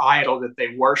that's their idol that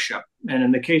they worship. And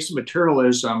in the case of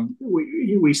materialism,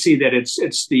 we see that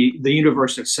it's the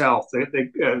universe itself,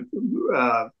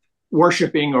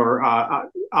 worshiping or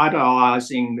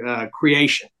idolizing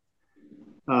creation.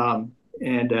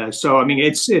 So I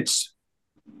mean,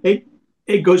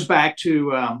 it goes back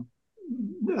to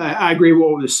I agree with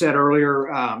what was said earlier.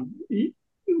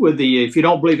 With the if you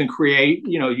don't believe in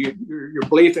your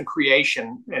belief in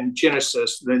creation and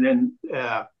Genesis, then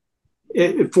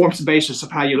it forms the basis of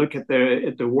how you look at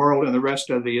the world and the rest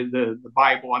of the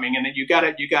Bible. I mean, and then you got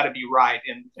to be right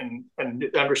in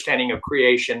the understanding of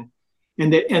creation,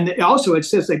 also it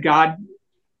says that God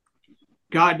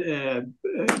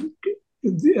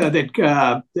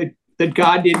that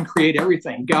God didn't create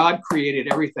everything. God created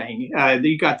everything.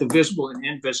 You got the visible and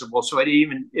invisible. So it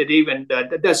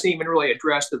doesn't even really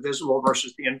address the visible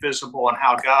versus the invisible and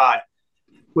how God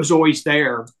was always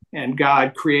there and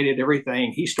God created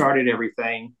everything. He started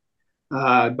everything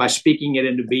by speaking it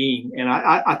into being. And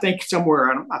I think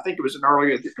somewhere, I think it was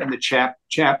earlier in the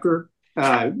chapter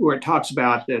where it talks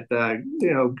about that,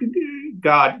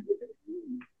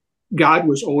 God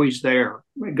was always there.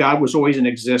 God was always in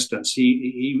existence.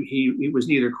 He was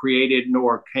neither created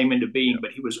nor came into being,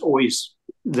 but he was always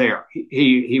there.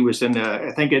 He was in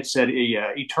I think it said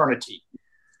eternity.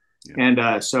 Yeah.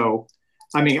 And so,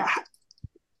 I mean,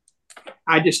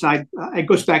 it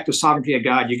goes back to sovereignty of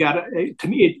God. You got to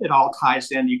me, it all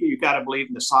ties in. You got to believe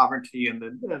in the sovereignty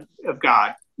of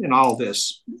God in all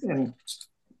this. And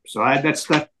so that's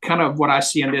kind of what I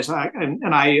see in this.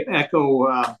 I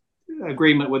echo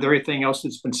agreement with everything else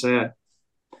that's been said.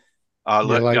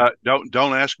 Don't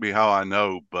ask me how I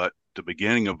know, but the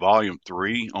beginning of volume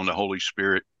 3 on the Holy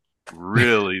Spirit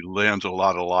really lends a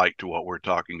lot of light to what we're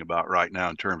talking about right now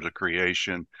in terms of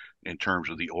creation, in terms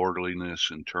of the orderliness,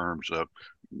 in terms of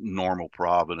normal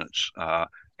providence,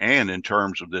 and in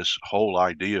terms of this whole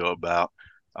idea about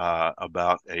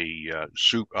a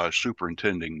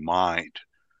superintending mind.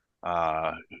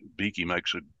 Beeke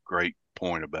makes a great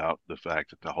point about the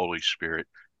fact that the Holy Spirit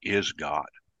is God,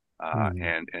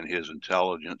 and his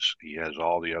intelligence. He has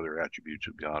all the other attributes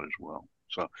of God as well.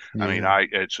 So, yeah. I mean,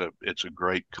 it's a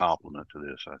great compliment to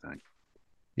this, I think.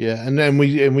 Yeah, and then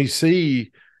we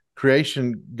see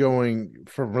creation going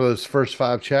from those first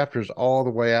 5 chapters all the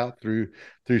way out through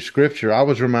Scripture. I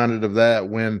was reminded of that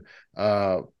when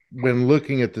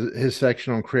looking at his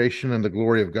section on creation and the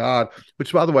glory of God,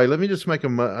 which, by the way, let me just make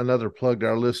another plug to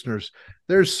our listeners.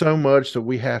 There's so much that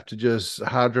we have to just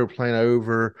hydroplane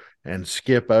over and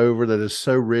skip over that is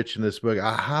so rich in this book.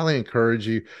 I highly encourage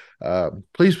you,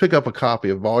 please pick up a copy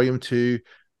of Volume 2,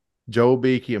 Joel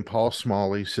Beeke and Paul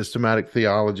Smalley, Systematic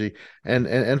Theology,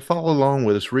 and follow along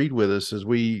with us, read with us as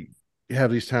we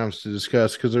have these times to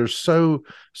discuss, because there's so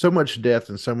much depth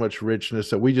and so much richness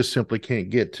that we just simply can't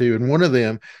get to. And one of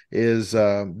them is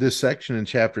this section in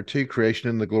chapter 2, Creation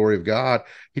and the Glory of God.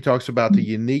 He talks about the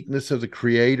uniqueness of the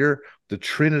Creator, the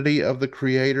Trinity of the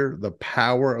Creator, the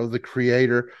power of the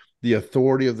Creator, the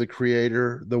authority of the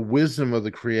Creator, the wisdom of the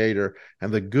Creator,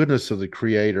 and the goodness of the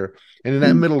Creator. And in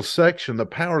that middle section, the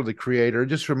power of the Creator, it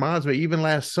just reminds me, even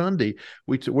last Sunday,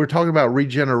 we're talking about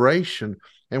regeneration,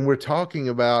 and we're talking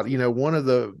about, one of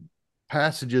the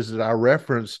passages that I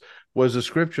referenced was a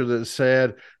scripture that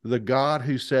said, the God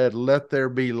who said, "Let there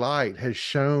be light," has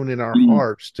shone in our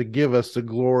hearts to give us the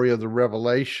glory of the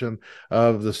revelation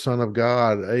of the Son of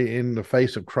God in the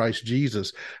face of Christ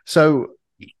Jesus. So,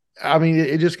 I mean,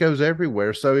 it just goes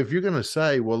everywhere. So if you're going to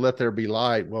say, well, let there be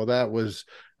light, well, that was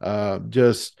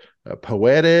just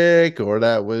poetic, or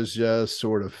that was just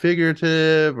sort of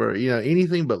figurative, or,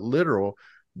 anything but literal,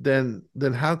 then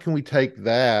how can we take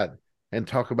that and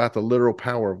talk about the literal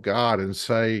power of God and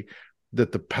say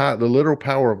that the literal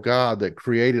power of God that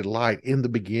created light in the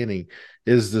beginning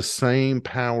is the same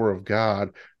power of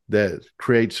God that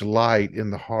creates light in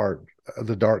the heart,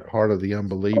 the dark heart of the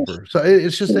unbeliever? So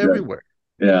it's just everywhere.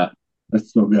 Yeah,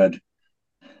 that's so good.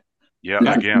 Yeah,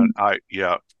 again, like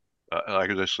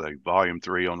I say, volume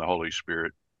 3 on the Holy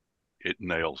Spirit, it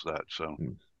nails that. So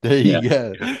there you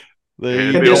go.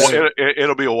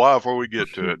 It'll be a while before we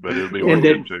get to it, but it'll be worth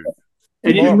it too.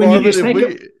 And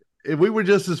Marvin, if we were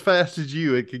just as fast as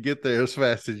you, it could get there as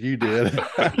fast as you did.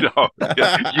 No,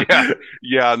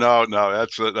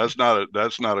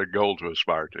 that's not a goal to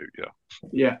aspire to.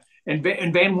 Yeah. And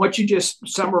Van, what you just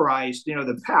summarized,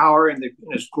 the power and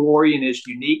his glory and his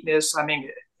uniqueness. I mean,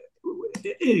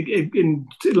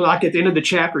 like at the end of the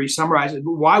chapter, he summarizes,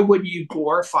 why wouldn't you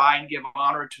glorify and give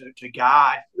honor to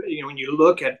God? When you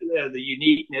look at the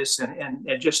uniqueness and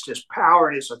just his power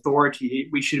and his authority,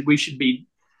 we should be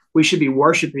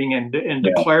worshiping and Yeah.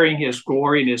 declaring his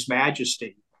glory and his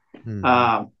majesty.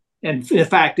 Mm-hmm. And the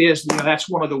fact is, that's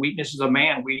one of the weaknesses of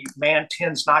man. Man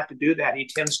tends not to do that. He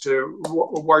tends to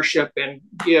worship and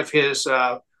give his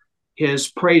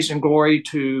praise and glory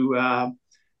to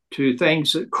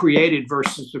things created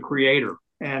versus the creator.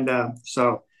 And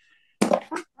so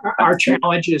our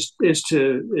challenge is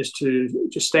to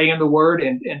just stay in the word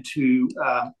and to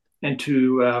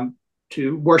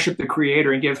worship the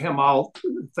creator and give him all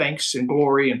thanks and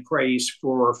glory and praise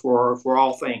for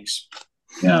all things.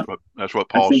 Yeah. That's what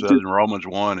Paul says in Romans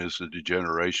 1 is the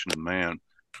degeneration of man.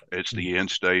 It's the end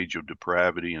stage of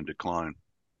depravity and decline.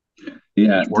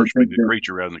 Yeah. It's worshiping the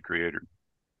creature rather than the creator.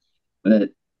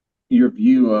 That your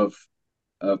view of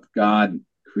God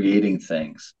creating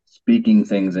things, speaking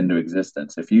things into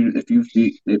existence. If you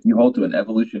hold to an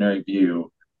evolutionary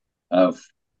view of,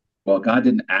 well, God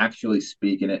didn't actually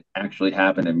speak and it actually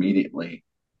happened immediately,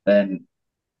 then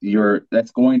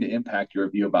that's going to impact your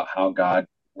view about how God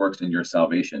works in your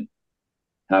salvation,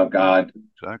 how God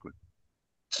exactly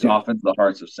softens the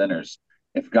hearts of sinners.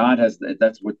 If God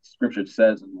that's what Scripture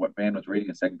says, and what Van was reading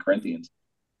in 2 Corinthians.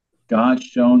 God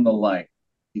shone the light.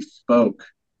 He spoke.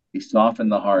 He softened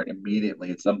the heart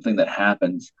immediately. It's something that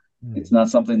happens. It's not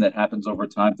something that happens over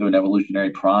time through an evolutionary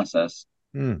process.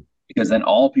 Because then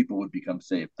all people would become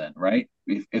saved. Then, right?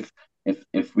 If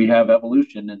we have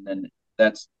evolution, and then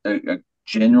that's a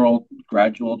general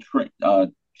gradual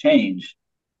change,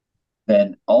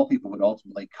 then all people would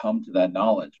ultimately come to that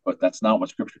knowledge. But that's not what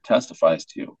Scripture testifies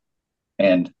to.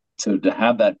 And so to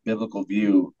have that biblical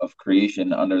view of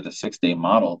creation under the 6-day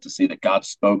model, to see that God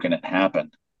spoke and it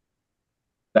happened,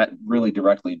 that really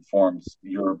directly informs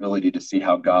your ability to see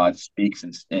how God speaks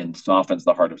and softens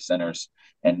the heart of sinners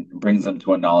and brings them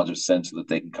to a knowledge of sin so that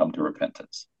they can come to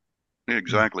repentance.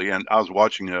 Exactly. And I was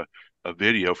watching a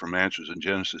video from Answers in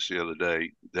Genesis the other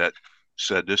day that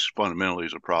said this fundamentally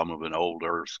is a problem of an old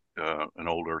earth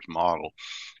model,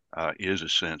 is a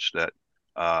sense that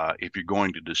if you're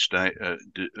going to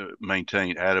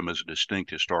maintain Adam as a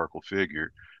distinct historical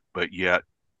figure, but yet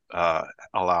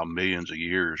allow millions of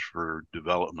years for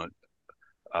development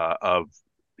of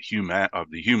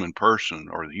the human person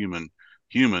or the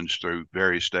humans through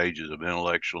various stages of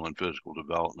intellectual and physical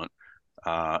development,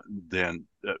 then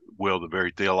the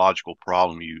very theological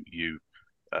problem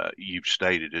you've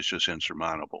stated is just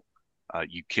insurmountable.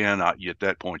 You cannot, at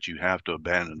that point, you have to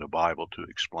abandon the Bible to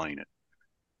explain it.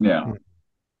 Yeah.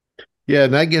 Yeah,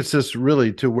 and that gets us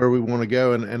really to where we want to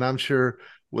go. And I'm sure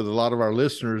with a lot of our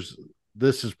listeners,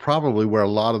 this is probably where a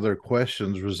lot of their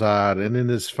questions reside. And in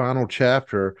this final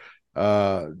chapter,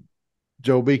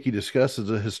 Joe Beeke discusses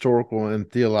the historical and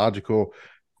theological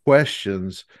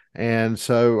questions. And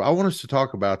so I want us to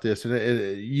talk about this. And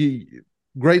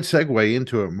great segue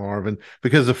into it, Marvin,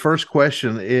 because the first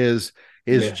question is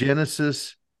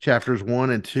Genesis chapters 1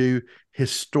 and 2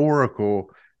 historical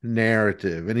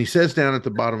narrative? And he says down at the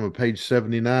bottom of page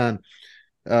 79,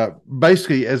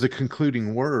 basically as a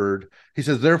concluding word, he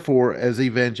says, therefore, as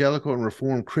evangelical and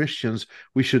reformed Christians,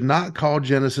 we should not call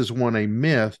Genesis 1 a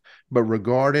myth, but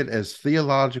regard it as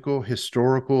theological,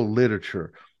 historical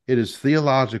literature. It is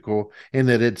theological in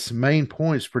that its main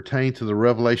points pertain to the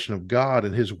revelation of God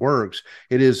and his works.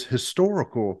 It is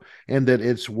historical in that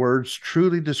its words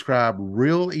truly describe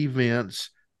real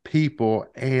events, people,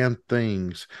 and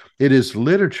things. It is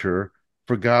literature,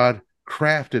 for God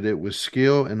crafted it with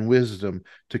skill and wisdom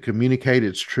to communicate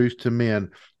its truth to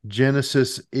men.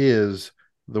 Genesis is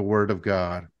the word of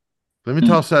God. Let me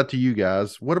toss that to you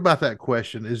guys. What about that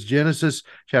question? Is Genesis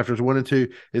chapters 1 and 2,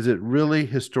 is it really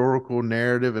historical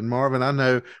narrative? And Marvin, I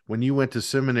know when you went to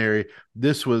seminary,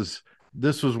 this was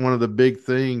one of the big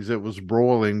things that was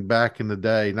broiling back in the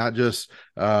day, not just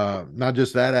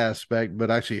that aspect,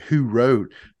 but actually who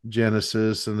wrote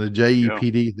Genesis and the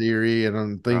JEPD theory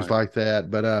and things like that.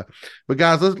 But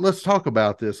guys, let's talk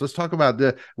about this. Let's talk about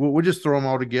we'll just throw them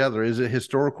all together. Is it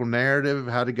historical narrative?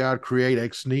 How did God create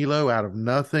ex nihilo out of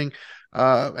nothing?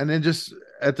 And then just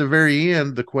at the very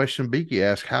end, the question Beeke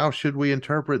asked, how should we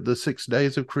interpret the 6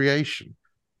 days of creation?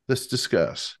 Let's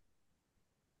discuss.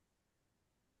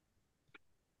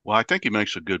 Well, I think he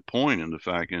makes a good point in the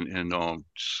fact in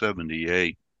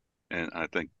 78, and I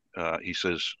think he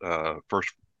says first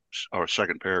or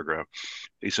second paragraph,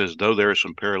 he says, though there are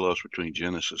some parallels between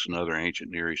Genesis and other ancient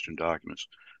Near Eastern documents,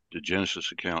 the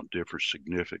Genesis account differs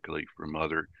significantly from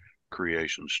other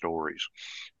creation stories.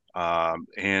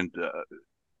 And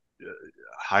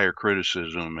higher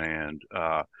criticism and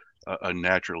a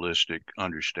naturalistic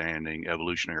understanding,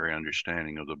 evolutionary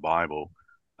understanding of the Bible,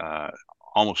 uh,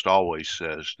 almost always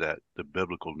says that the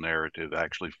biblical narrative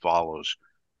actually follows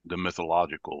the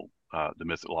mythological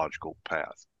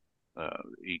path.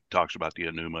 He talks about the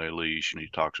Enuma Elish, and he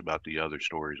talks about the other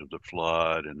stories of the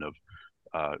flood and of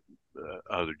uh,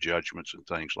 other judgments and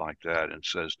things like that, and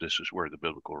says this is where the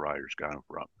biblical writers got them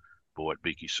from. But what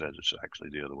Beeke says it's actually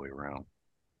the other way around.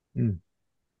 Mm.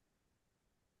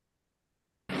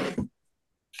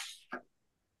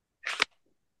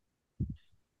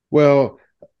 Well,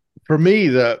 for me,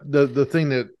 the thing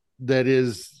that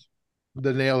is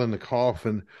the nail in the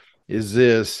coffin is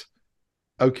this.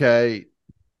 Okay,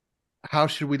 how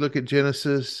should we look at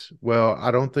Genesis? Well,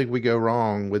 I don't think we go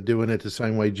wrong with doing it the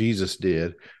same way Jesus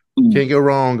did. Can't go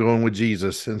wrong going with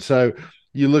Jesus. And so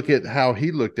you look at how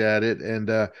he looked at it,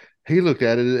 and he looked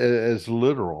at it as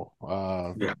literal.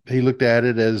 He looked at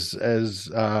it as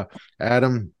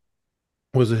Adam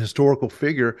was a historical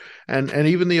figure, and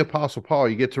even the Apostle Paul,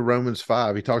 you get to Romans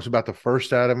 5, he talks about the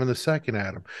first Adam and the second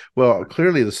Adam. Well,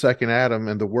 clearly the second Adam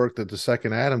and the work that the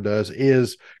second Adam does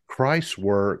is Christ's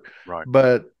work. Right.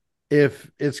 But if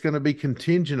it's going to be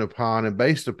contingent upon and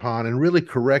based upon and really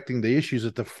correcting the issues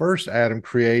that the first Adam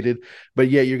created, but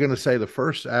yet you're going to say the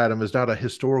first Adam is not a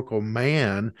historical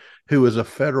man who is a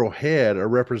federal head, a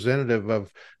representative of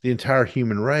the entire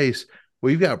human race, well,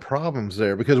 you've got problems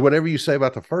there, because whatever you say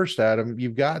about the first Adam,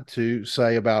 you've got to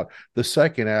say about the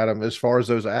second Adam as far as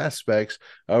those aspects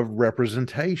of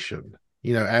representation.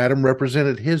 You know, Adam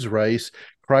represented his race,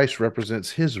 Christ represents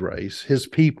his race, his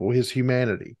people, his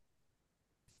humanity.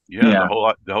 Yeah,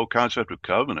 the whole concept of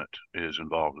covenant is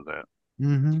involved with that.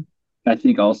 Mm-hmm. I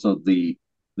think also the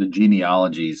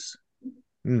genealogies.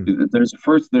 There's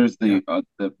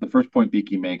the first point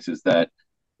Beeke makes is that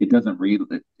it doesn't read,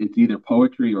 it's either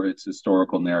poetry or it's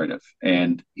historical narrative,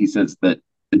 and he says that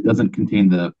it doesn't contain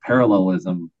the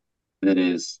parallelism that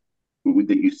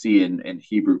you see in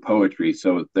Hebrew poetry,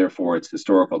 so therefore it's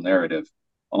historical narrative.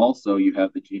 Also, you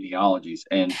have the genealogies,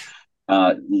 and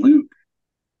Luke,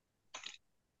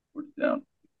 down,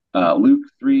 Luke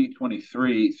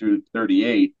 3:23 through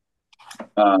 38.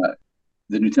 The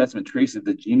New Testament traces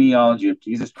the genealogy of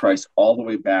Jesus Christ all the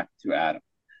way back to Adam.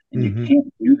 And you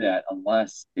can't do that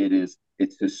unless it's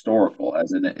historical,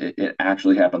 as in it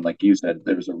actually happened. Like you said,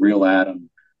 there's a real Adam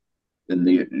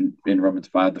in Romans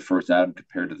 5, the first Adam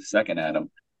compared to the second Adam.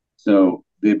 So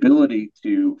the ability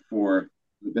for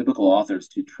the biblical authors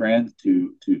to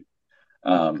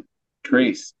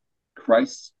trace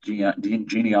Christ's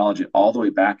genealogy all the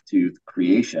way back to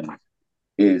creation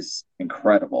is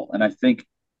incredible. And I think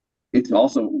it's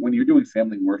also, when you're doing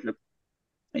family worship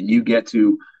and you get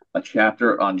to a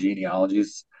chapter on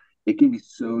genealogies, it can be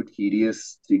so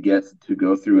tedious to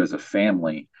go through as a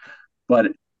family.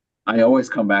 But I always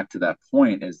come back to that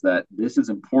point, is that this is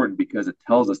important because it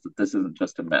tells us that this isn't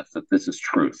just a myth, that this is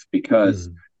truth, because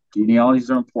genealogies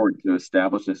are important to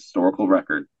establish a historical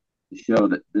record, to show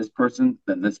that this person,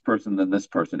 then this person, then this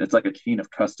person. It's like a chain of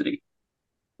custody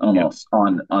almost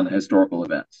on historical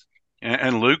events.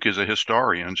 And Luke is a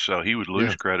historian, so he would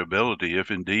lose credibility if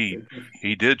indeed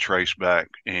he did trace back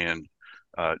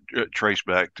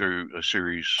through a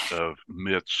series of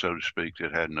myths, so to speak,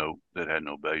 that had no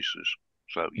basis.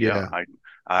 So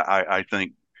I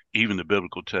think even the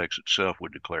biblical text itself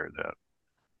would declare that.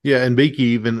 Yeah, and Beeke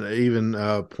even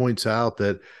points out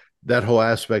that whole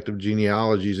aspect of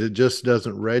genealogies, it just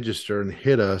doesn't register and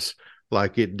hit us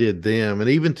like it did them, and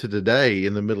even to today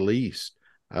in the Middle East.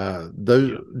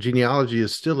 Genealogy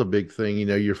is still a big thing, you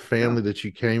know, your family that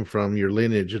you came from, your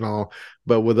lineage and all.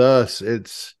 But with us,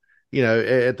 it's, you know,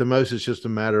 at the most, it's just a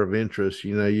matter of interest.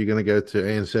 You know, you're going to go to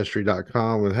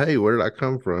ancestry.com and, hey, where did I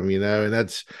come from? You know, and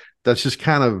that's just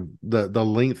kind of the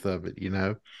length of it, you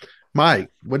know. Mike,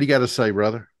 what do you got to say,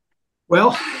 brother?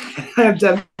 Well,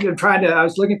 I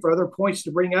was looking for other points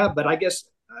to bring up, but I guess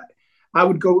I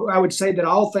would say that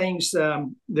all things that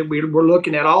we're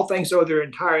looking at, all things owe their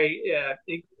entire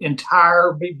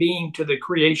being to the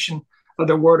creation of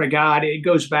the Word of God. It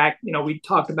goes back, you know, we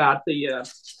talked about the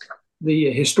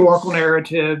historical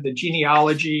narrative, the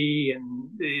genealogy, and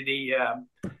the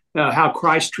how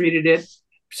Christ treated it.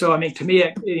 So, I mean, to me,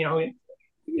 you know,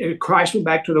 Christ went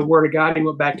back to the Word of God. He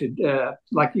went back to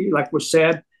like was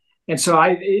said. And so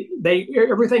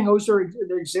everything owes their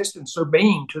existence, their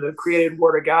being, to the created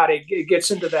Word of God. It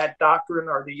gets into that doctrine,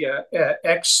 or the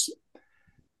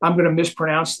I'm going to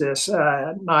mispronounce this,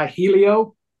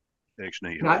 nihilio. Ex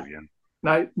nihilo,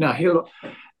 Nihilo.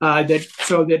 I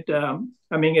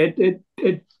mean,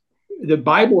 the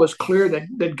Bible is clear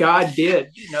that God did,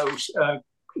 you know,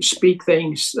 speak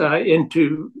things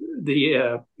into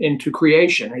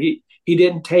creation. He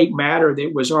didn't take matter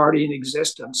that was already in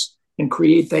existence and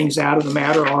create things out of the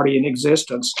matter already in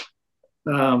existence.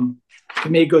 To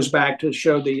me, it goes back to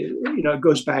show it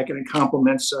goes back and it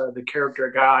complements the character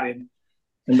of God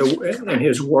and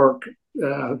His work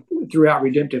throughout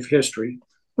redemptive history.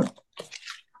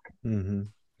 Mm-hmm.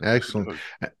 Excellent.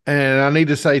 And I need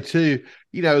to say too,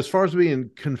 as far as being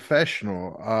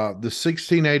confessional, the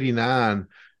 1689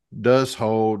 does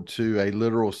hold to a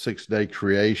literal 6-day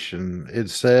creation. It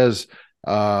says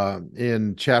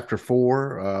in chapter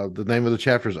 4, the name of the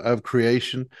chapter is Of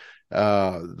Creation.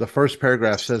 The first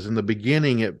paragraph says, "In the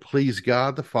beginning, it pleased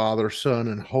God the Father, Son,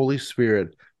 and Holy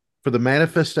Spirit for the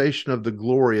manifestation of the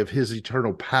glory of His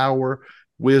eternal power,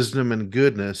 wisdom, and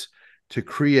goodness, to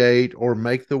create or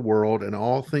make the world and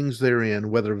all things therein,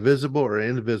 whether visible or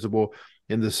invisible,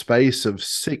 in the space of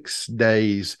 6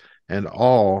 days, and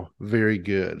all very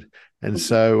good." And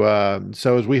so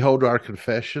as we hold our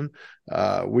confession,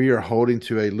 we are holding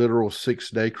to a literal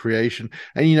 6-day creation.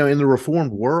 And in the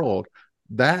Reformed world,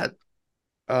 that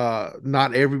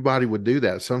not everybody would do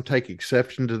that. Some take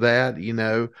exception to that,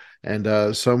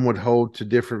 and some would hold to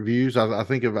different views. I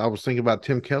was thinking about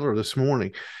Tim Keller this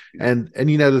morning, and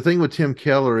the thing with Tim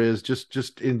Keller is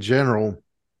just in general,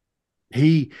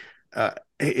 he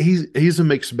he's a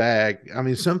mixed bag. I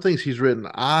mean, some things he's written,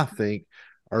 I think,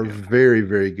 are very,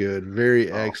 very good,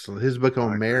 very excellent. His book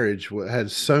on marriage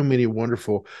had so many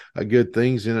wonderful, good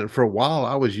things in it. For a while,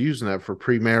 I was using that for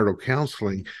premarital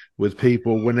counseling with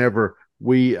people whenever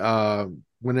we were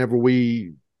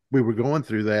going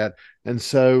through that. And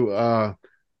so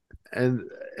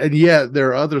and yet there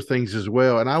are other things as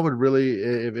well. And I would really,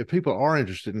 if people are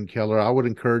interested in Keller, I would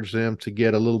encourage them to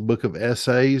get a little book of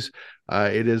essays.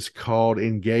 It is called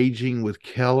Engaging with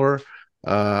Keller.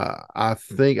 I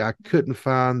think I couldn't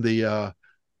find the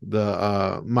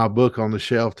my book on the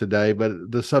shelf today, but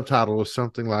the subtitle was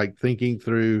something like Thinking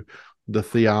Through the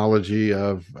Theology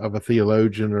of a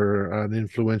Theologian or an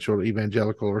Influential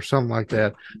Evangelical or something like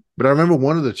that. But I remember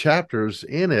one of the chapters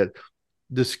in it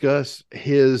discuss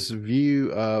his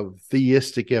view of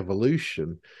theistic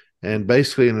evolution. And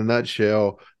basically, in a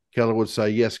nutshell, Keller would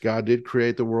say, yes, God did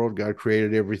create the world. God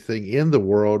created everything in the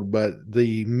world, but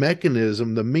the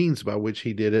mechanism, the means by which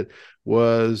he did it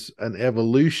was an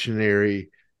evolutionary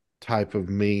type of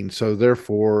means. So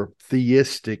therefore,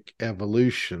 theistic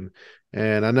evolution.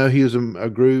 And I know he was a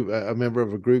member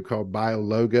of a group called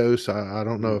BioLogos. I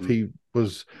don't know if he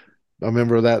was a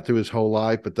member of that through his whole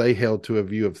life, but they held to a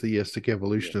view of theistic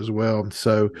evolution as well.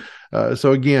 So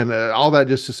again, all that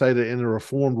just to say that in the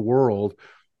Reformed world,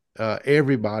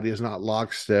 everybody is not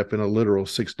lockstep in a literal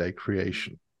 6-day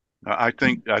creation. I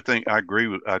agree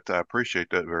with. I appreciate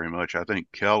that very much. I think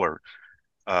Keller,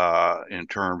 in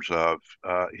terms of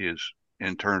his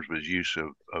use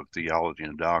of theology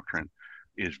and doctrine,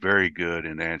 is very good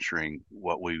in answering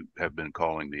what we have been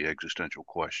calling the existential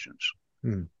questions.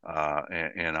 And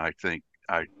I think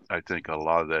a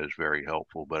lot of that is very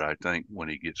helpful. But I think when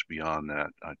he gets beyond that,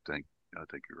 I think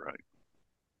you're right.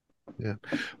 Yeah.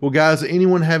 Well, guys,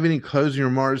 anyone have any closing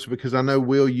remarks? Because I know,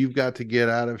 Will, you've got to get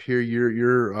out of here.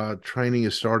 Your training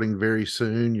is starting very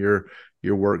soon. Your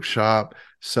workshop.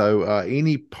 So,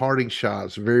 any parting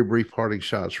shots? Very brief parting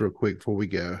shots, real quick before we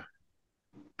go.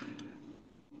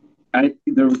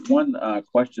 There was one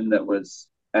question that was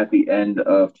at the end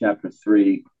of chapter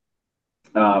 3,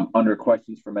 under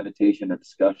questions for meditation or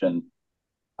discussion.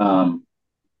 Actually,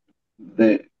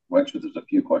 there's a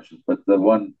few questions, but the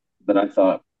one that I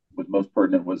thought was most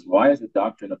pertinent was, why is the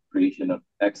doctrine of creation of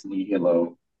ex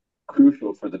nihilo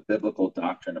crucial for the biblical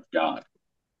doctrine of God?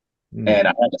 And I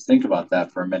had to think about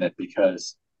that for a minute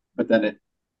but then I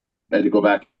had to go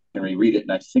back and reread it.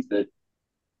 And I think that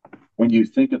when you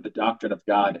think of the doctrine of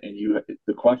God, and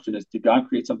the question is, did God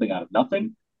create something out of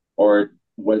nothing, or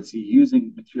was he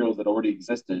using materials that already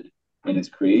existed in his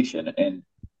creation? And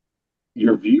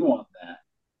your view on that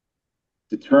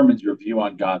determines your view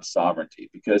on God's sovereignty,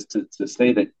 because to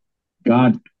say that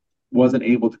God wasn't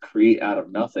able to create out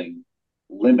of nothing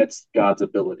limits God's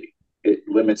ability. It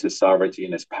limits his sovereignty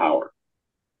and his power.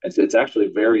 And so it's a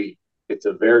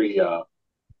very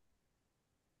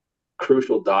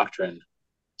crucial doctrine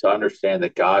to understand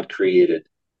that God created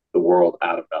the world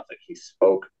out of nothing. He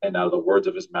spoke, and out of the words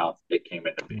of his mouth, it came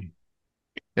into being.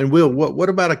 And Will, what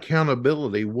about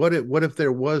accountability? What if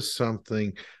there was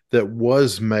something that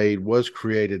was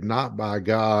created not by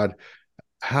God?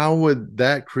 How would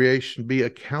that creation be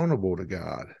accountable to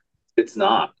God? It's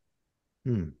not.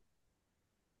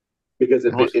 Because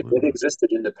if it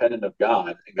existed independent of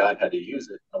God, and God had to use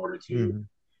it in order to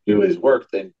do his work,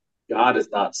 then God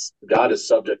is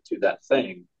subject to that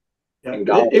thing, Yeah. and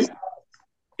God is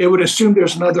It would assume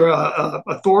there's another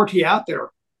authority out there.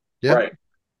 Yeah. right.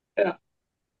 Yeah.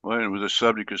 Well, it was a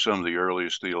subject of some of the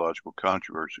earliest theological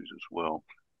controversies as well.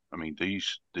 I mean,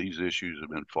 these issues have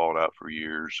been fought out for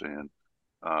years, and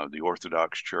the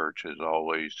Orthodox Church has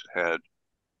always had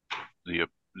the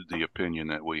the opinion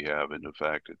that we have, and the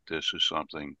fact that this is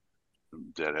something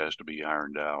that has to be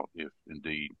ironed out if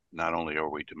indeed not only are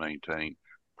we to maintain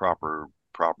proper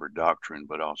doctrine,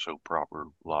 but also proper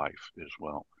life as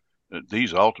well.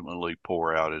 These ultimately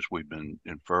pour out, as we've been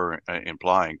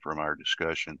implying from our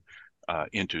discussion,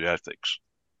 into ethics.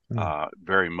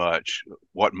 Very much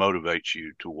what motivates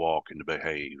you to walk and to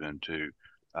behave and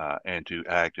to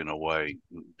act in a way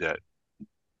that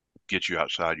gets you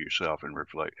outside yourself and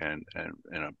reflect and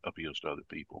appeals to other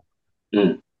people.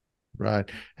 Mm.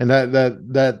 Right. And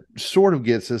that sort of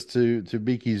gets us to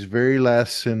Beeke's very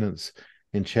last sentence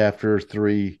in chapter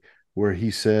 3, where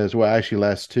he says, well, actually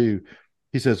last two,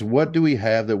 he says, what do we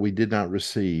have that we did not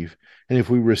receive? And if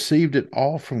we received it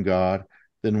all from God,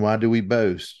 then why do we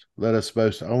boast? Let us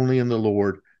boast only in the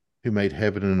Lord who made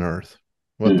heaven and earth.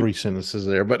 Well, 3 sentences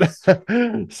there, but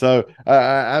so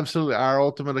absolutely, our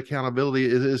ultimate accountability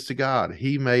is to God.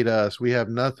 He made us. We have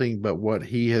nothing but what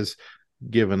He has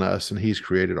given us, and He's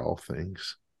created all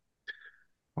things.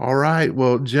 All right.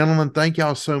 Well, gentlemen, thank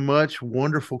y'all so much.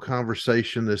 Wonderful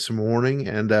conversation this morning.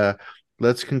 And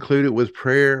let's conclude it with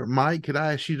prayer. Mike, could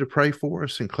I ask you to pray for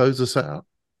us and close us out?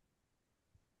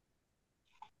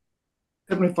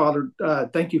 Heavenly Father,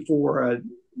 thank you for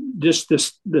just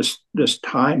this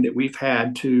time that we've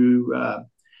had to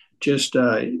just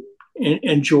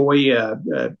enjoy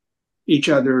each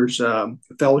other's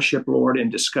fellowship, Lord,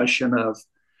 and discussion of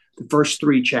the first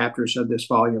 3 chapters of this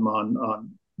volume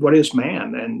on what is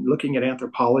man, and looking at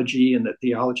anthropology and the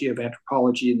theology of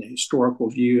anthropology and the historical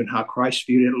view and how Christ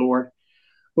viewed it, Lord.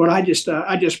 Lord, I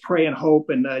just pray and hope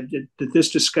and that this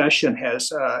discussion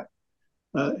has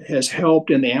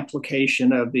helped in the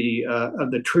application of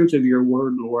the truth of your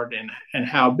word, Lord, and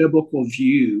how biblical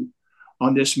view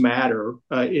on this matter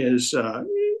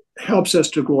helps us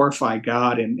to glorify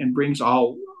God and brings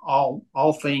all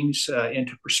things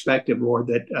into perspective, Lord.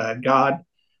 That God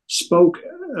spoke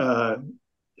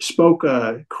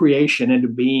creation into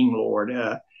being, Lord.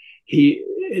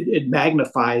 It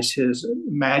magnifies His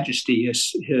majesty,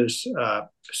 His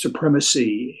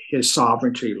supremacy, His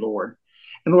sovereignty, Lord.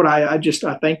 And Lord, I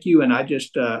thank you, and I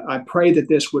pray that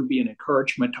this would be an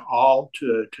encouragement to all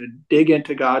to dig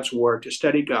into God's word, to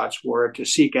study God's word, to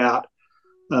seek out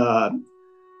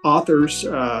authors,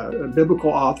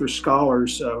 biblical authors,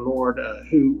 scholars, Lord,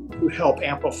 who help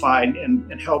amplify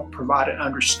and help provide an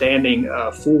understanding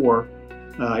for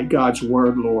God's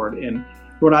word, Lord. And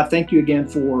Lord, I thank you again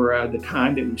for the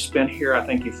time that we've spent here. I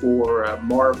thank you for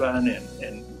Marvin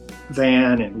and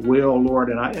Van and Will, Lord,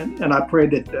 and I pray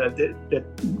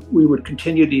that we would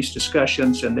continue these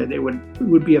discussions and that they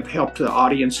would be of help to the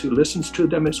audience who listens to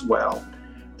them as well.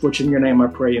 For in your name I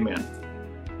pray, amen.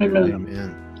 Amen.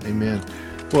 Amen. Amen.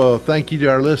 Well, thank you to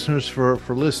our listeners for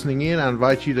listening in. I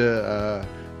invite you to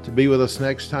be with us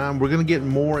next time. We're going to get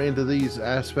more into these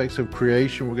aspects of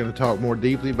creation. We're going to talk more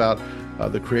deeply about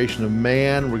the creation of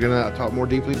man. We're going to talk more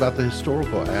deeply about the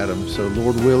historical Adam. So,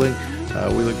 Lord willing,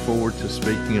 we look forward to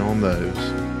speaking on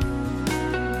those.